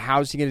things like that. How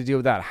is he going to deal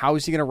with that? How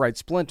is he going to write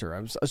Splinter?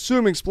 I'm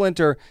assuming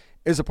Splinter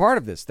is a part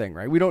of this thing,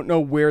 right? We don't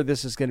know where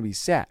this is going to be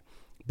set.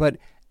 But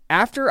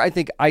after I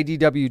think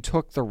IDW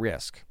took the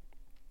risk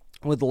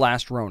with The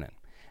Last Ronin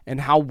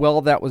and how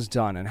well that was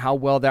done and how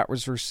well that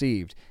was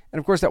received, and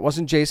of course that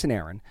wasn't Jason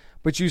Aaron,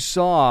 but you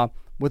saw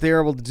what they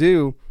were able to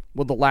do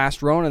with The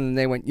Last Ronin, and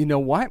they went, you know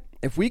what?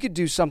 If we could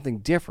do something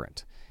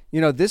different,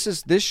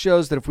 this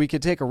shows that if we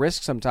could take a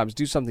risk sometimes,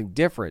 do something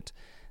different,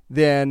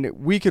 then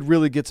we could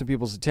really get some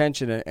people's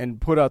attention and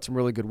put out some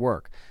really good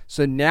work.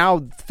 So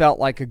now felt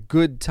like a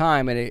good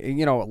time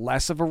and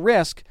less of a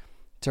risk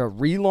to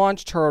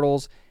relaunch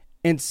Turtles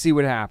and see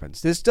what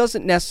happens. This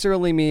doesn't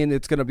necessarily mean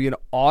it's going to be an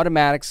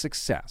automatic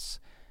success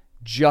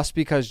just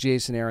because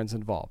Jason Aaron's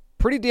involved.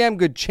 Pretty damn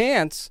good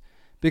chance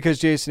because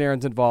Jason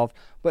Aaron's involved,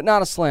 but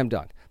not a slam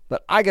dunk.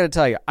 But I got to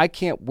tell you, I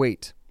can't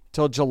wait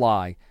till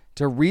July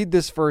to read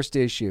this first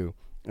issue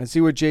and see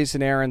what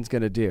Jason Aaron's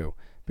going to do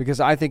because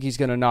I think he's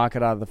going to knock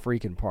it out of the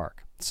freaking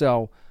park.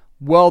 So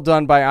well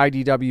done by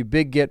IDW.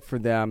 Big get for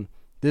them.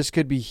 This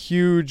could be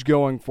huge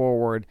going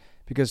forward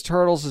because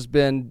Turtles has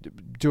been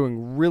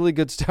doing really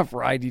good stuff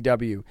for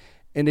IDW,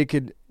 and it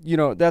could,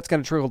 that's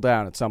going to trickle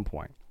down at some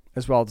point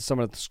as well to some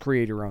of this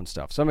creator-owned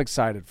stuff. So I'm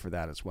excited for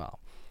that as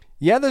well.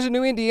 Yeah, there's a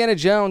new Indiana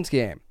Jones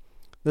game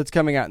that's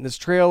coming out, and this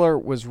trailer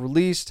was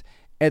released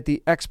at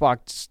the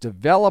Xbox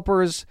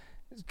developers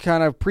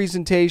kind of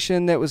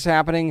presentation that was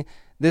happening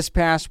this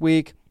past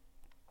week.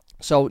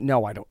 So,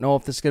 no, I don't know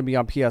if this is going to be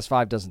on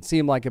PS5. Doesn't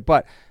seem like it,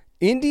 but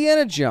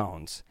Indiana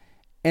Jones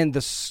and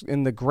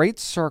the Great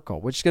Circle,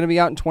 which is going to be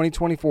out in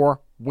 2024.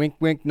 Wink,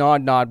 wink,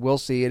 nod, nod. We'll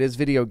see. It is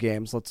video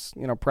games. Let's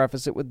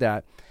preface it with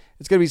that.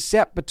 It's going to be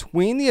set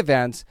between the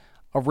events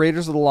of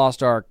Raiders of the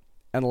Lost Ark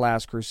and The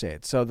Last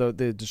Crusade. So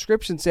the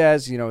description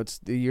says, it's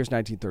the year's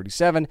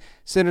 1937.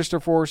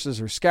 Sinister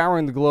forces are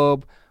scouring the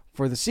globe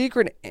for the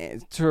secret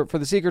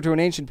to an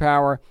ancient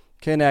power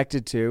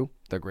connected to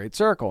the Great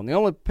Circle. And the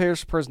only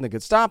person that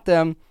could stop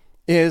them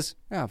is,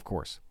 of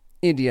course,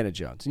 Indiana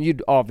Jones. And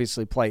you'd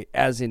obviously play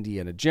as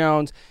Indiana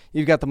Jones.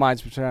 You've got the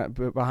minds behind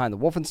the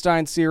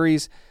Wolfenstein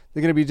series.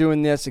 They're going to be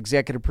doing this.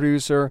 Executive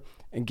producer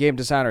and game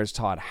designer is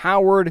Todd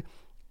Howard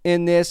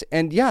in this.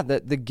 And yeah, the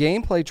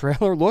gameplay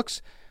trailer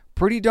looks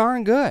pretty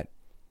darn good.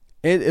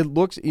 It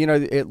looks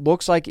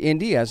like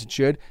Indy, as it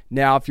should.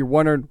 Now, if you're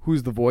wondering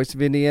who's the voice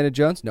of Indiana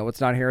Jones, no,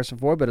 it's not Harrison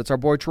Ford, but it's our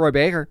boy Troy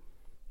Baker.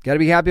 Got to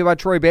be happy about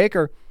Troy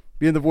Baker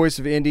being the voice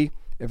of Indy.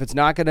 If it's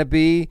not going to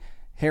be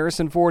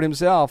Harrison Ford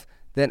himself,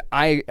 then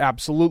I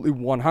absolutely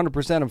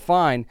 100% am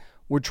fine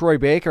with Troy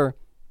Baker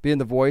being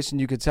the voice, and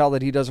you could tell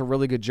that he does a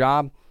really good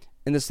job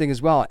in this thing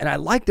as well. And I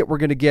like that we're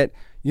going to get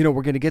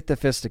the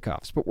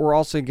fisticuffs, but we're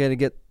also going to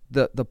get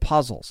the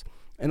puzzles.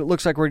 And it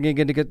looks like we're going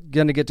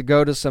to get to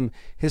go to some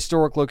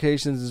historic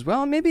locations as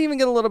well, and maybe even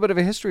get a little bit of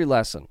a history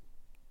lesson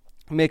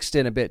mixed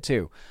in a bit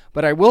too.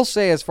 But I will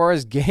say, as far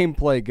as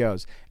gameplay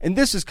goes, and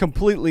this is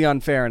completely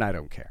unfair, and I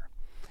don't care.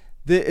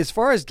 As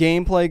far as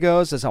gameplay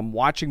goes, as I'm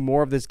watching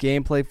more of this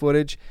gameplay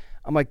footage,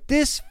 I'm like,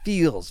 this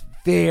feels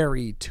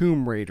very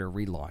Tomb Raider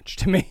relaunch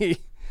to me.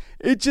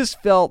 It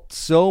just felt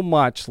so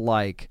much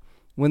like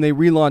when they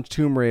relaunched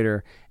Tomb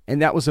Raider,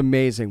 and that was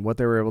amazing what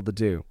they were able to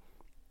do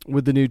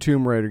with the new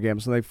Tomb Raider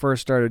games when they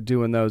first started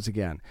doing those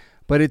again.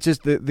 But it's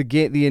just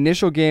the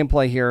initial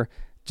gameplay here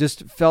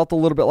just felt a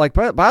little bit like.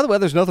 By the way,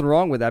 there's nothing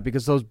wrong with that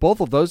because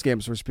both of those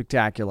games were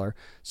spectacular.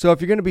 So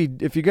if you're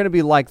gonna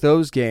be like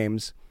those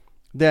games,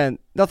 then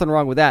nothing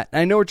wrong with that.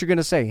 And I know what you're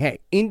gonna say. Hey,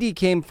 Indy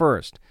came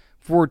first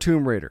for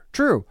Tomb Raider.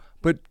 True,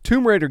 but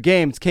Tomb Raider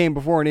games came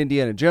before an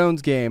Indiana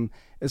Jones game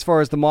as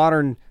far as the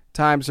modern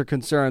times are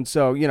concerned.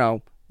 So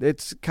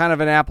it's kind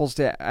of an apples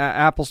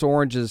to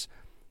oranges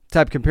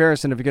type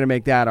comparison if you're going to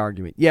make that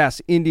argument.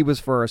 Yes, Indy was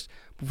first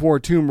before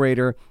Tomb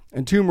Raider,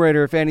 and Tomb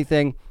Raider, if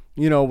anything,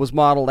 was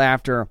modeled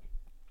after,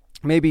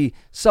 maybe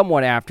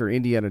somewhat after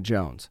Indiana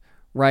Jones,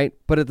 right?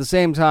 But at the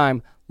same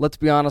time, let's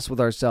be honest with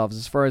ourselves.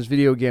 As far as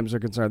video games are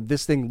concerned,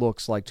 this thing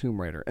looks like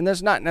Tomb Raider, and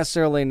there's not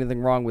necessarily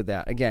anything wrong with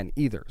that, again,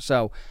 either.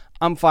 So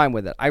I'm fine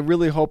with it. I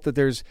really hope that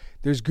there's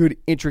good,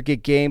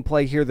 intricate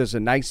gameplay here. There's a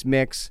nice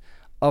mix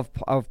of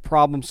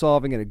problem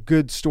solving and a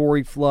good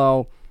story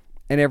flow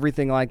and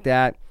everything like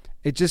that.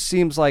 It just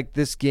seems like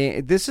this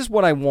is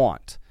what I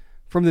want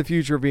from the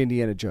future of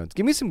Indiana Jones.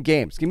 Give me some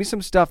games. Give me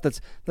some stuff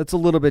that's a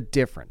little bit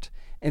different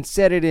and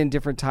set it in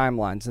different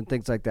timelines and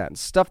things like that. And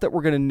stuff that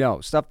we're going to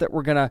know, stuff that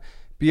we're going to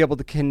be able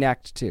to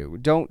connect to.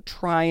 Don't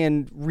try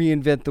and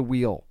reinvent the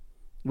wheel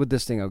with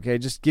this thing, okay?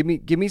 Just give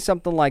me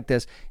something like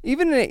this.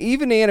 Even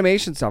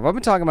animation stuff. I've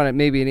been talking about it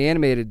maybe an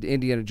animated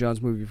Indiana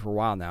Jones movie for a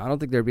while now. I don't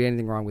think there'd be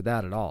anything wrong with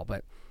that at all,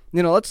 but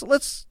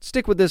let's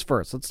stick with this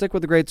first. Let's stick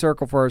with the Great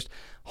Circle first.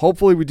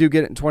 Hopefully we do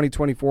get it in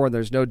 2024 and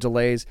there's no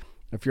delays.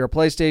 If you're a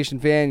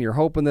PlayStation fan, you're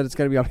hoping that it's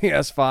going to be on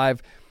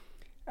PS5.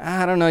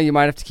 I don't know. You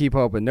might have to keep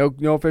hoping.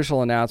 No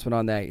official announcement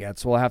on that yet,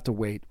 so we'll have to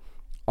wait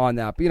on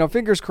that. But,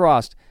 fingers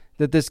crossed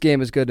that this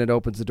game is good and it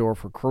opens the door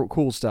for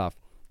cool stuff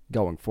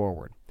going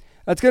forward.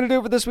 That's going to do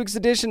it for this week's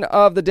edition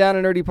of the Down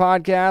and Nerdy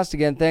Podcast.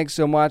 Again, thanks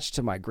so much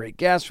to my great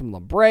guests from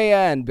Brea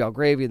and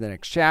Belgravia, the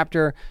next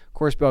chapter. Of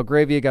course,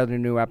 Belgravia got a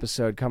new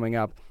episode coming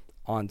up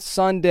on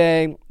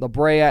Sunday.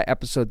 Brea,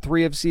 episode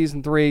 3 of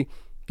season 3,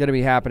 going to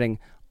be happening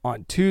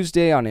on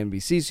Tuesday on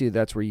NBC, so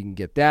that's where you can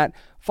get that.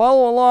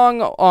 Follow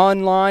along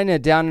online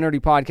at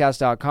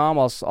downandnerdypodcast.com.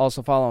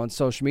 Also follow on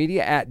social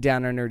media at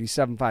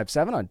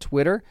downandnerdy757 on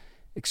Twitter.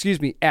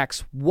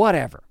 X,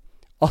 whatever.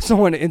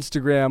 Also on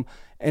Instagram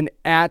and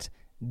at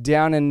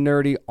Down and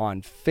Nerdy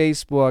on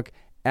Facebook,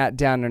 at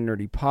Down and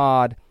Nerdy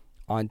Pod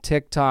on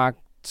TikTok.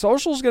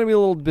 Social is going to be a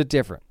little bit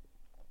different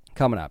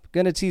coming up.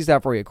 Going to tease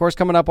that for you. Of course,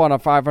 coming up on a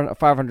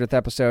 500th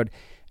episode.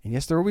 And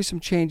yes, there will be some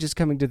changes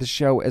coming to the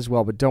show as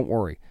well, but don't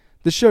worry.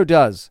 The show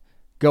does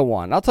go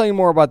on. I'll tell you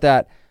more about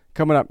that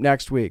coming up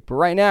next week. But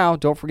right now,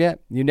 don't forget,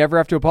 you never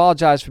have to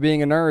apologize for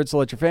being a nerd, so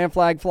let your fan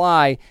flag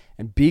fly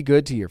and be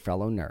good to your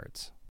fellow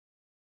nerds.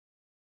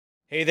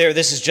 Hey there,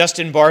 this is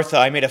Justin Bartha.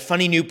 I made a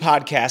funny new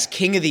podcast,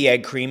 King of the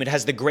Egg Cream. It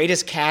has the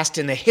greatest cast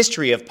in the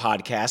history of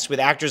podcasts with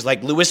actors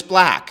like Louis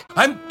Black.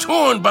 I'm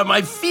torn by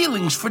my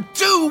feelings for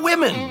 2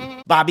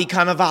 women. Bobby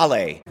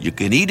Cannavale. You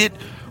can eat it,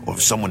 or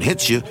if someone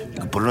hits you, you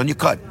can put it on your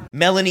cut.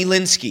 Melanie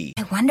Linsky.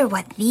 I wonder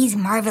what these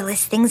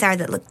marvelous things are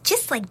that look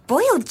just like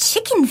boiled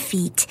chicken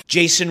feet.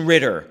 Jason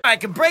Ritter. I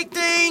can break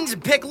things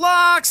and pick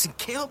locks and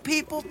kill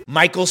people.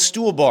 Michael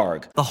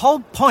Stuhlbarg. The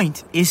whole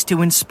point is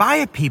to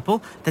inspire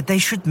people that they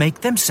should make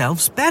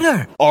themselves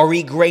better.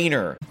 Ari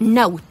Grainer.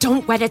 No,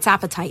 don't whet its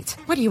appetite.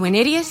 What are you, an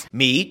idiot?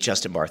 Me,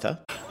 Justin Bartha.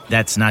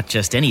 That's not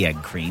just any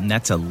egg cream,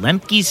 that's a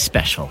Lemke's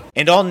special.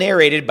 And all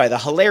narrated by the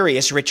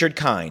hilarious Richard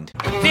Kind.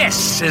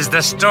 This is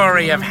the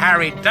story of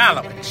Harry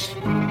Dalowitz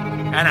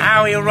and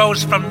how he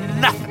rose from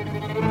nothing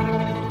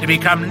to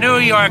become New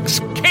York's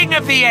King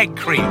of the Egg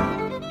Cream.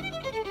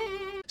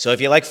 So if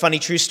you like funny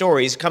true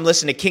stories, come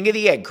listen to King of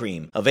the Egg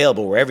Cream,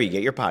 available wherever you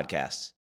get your podcasts.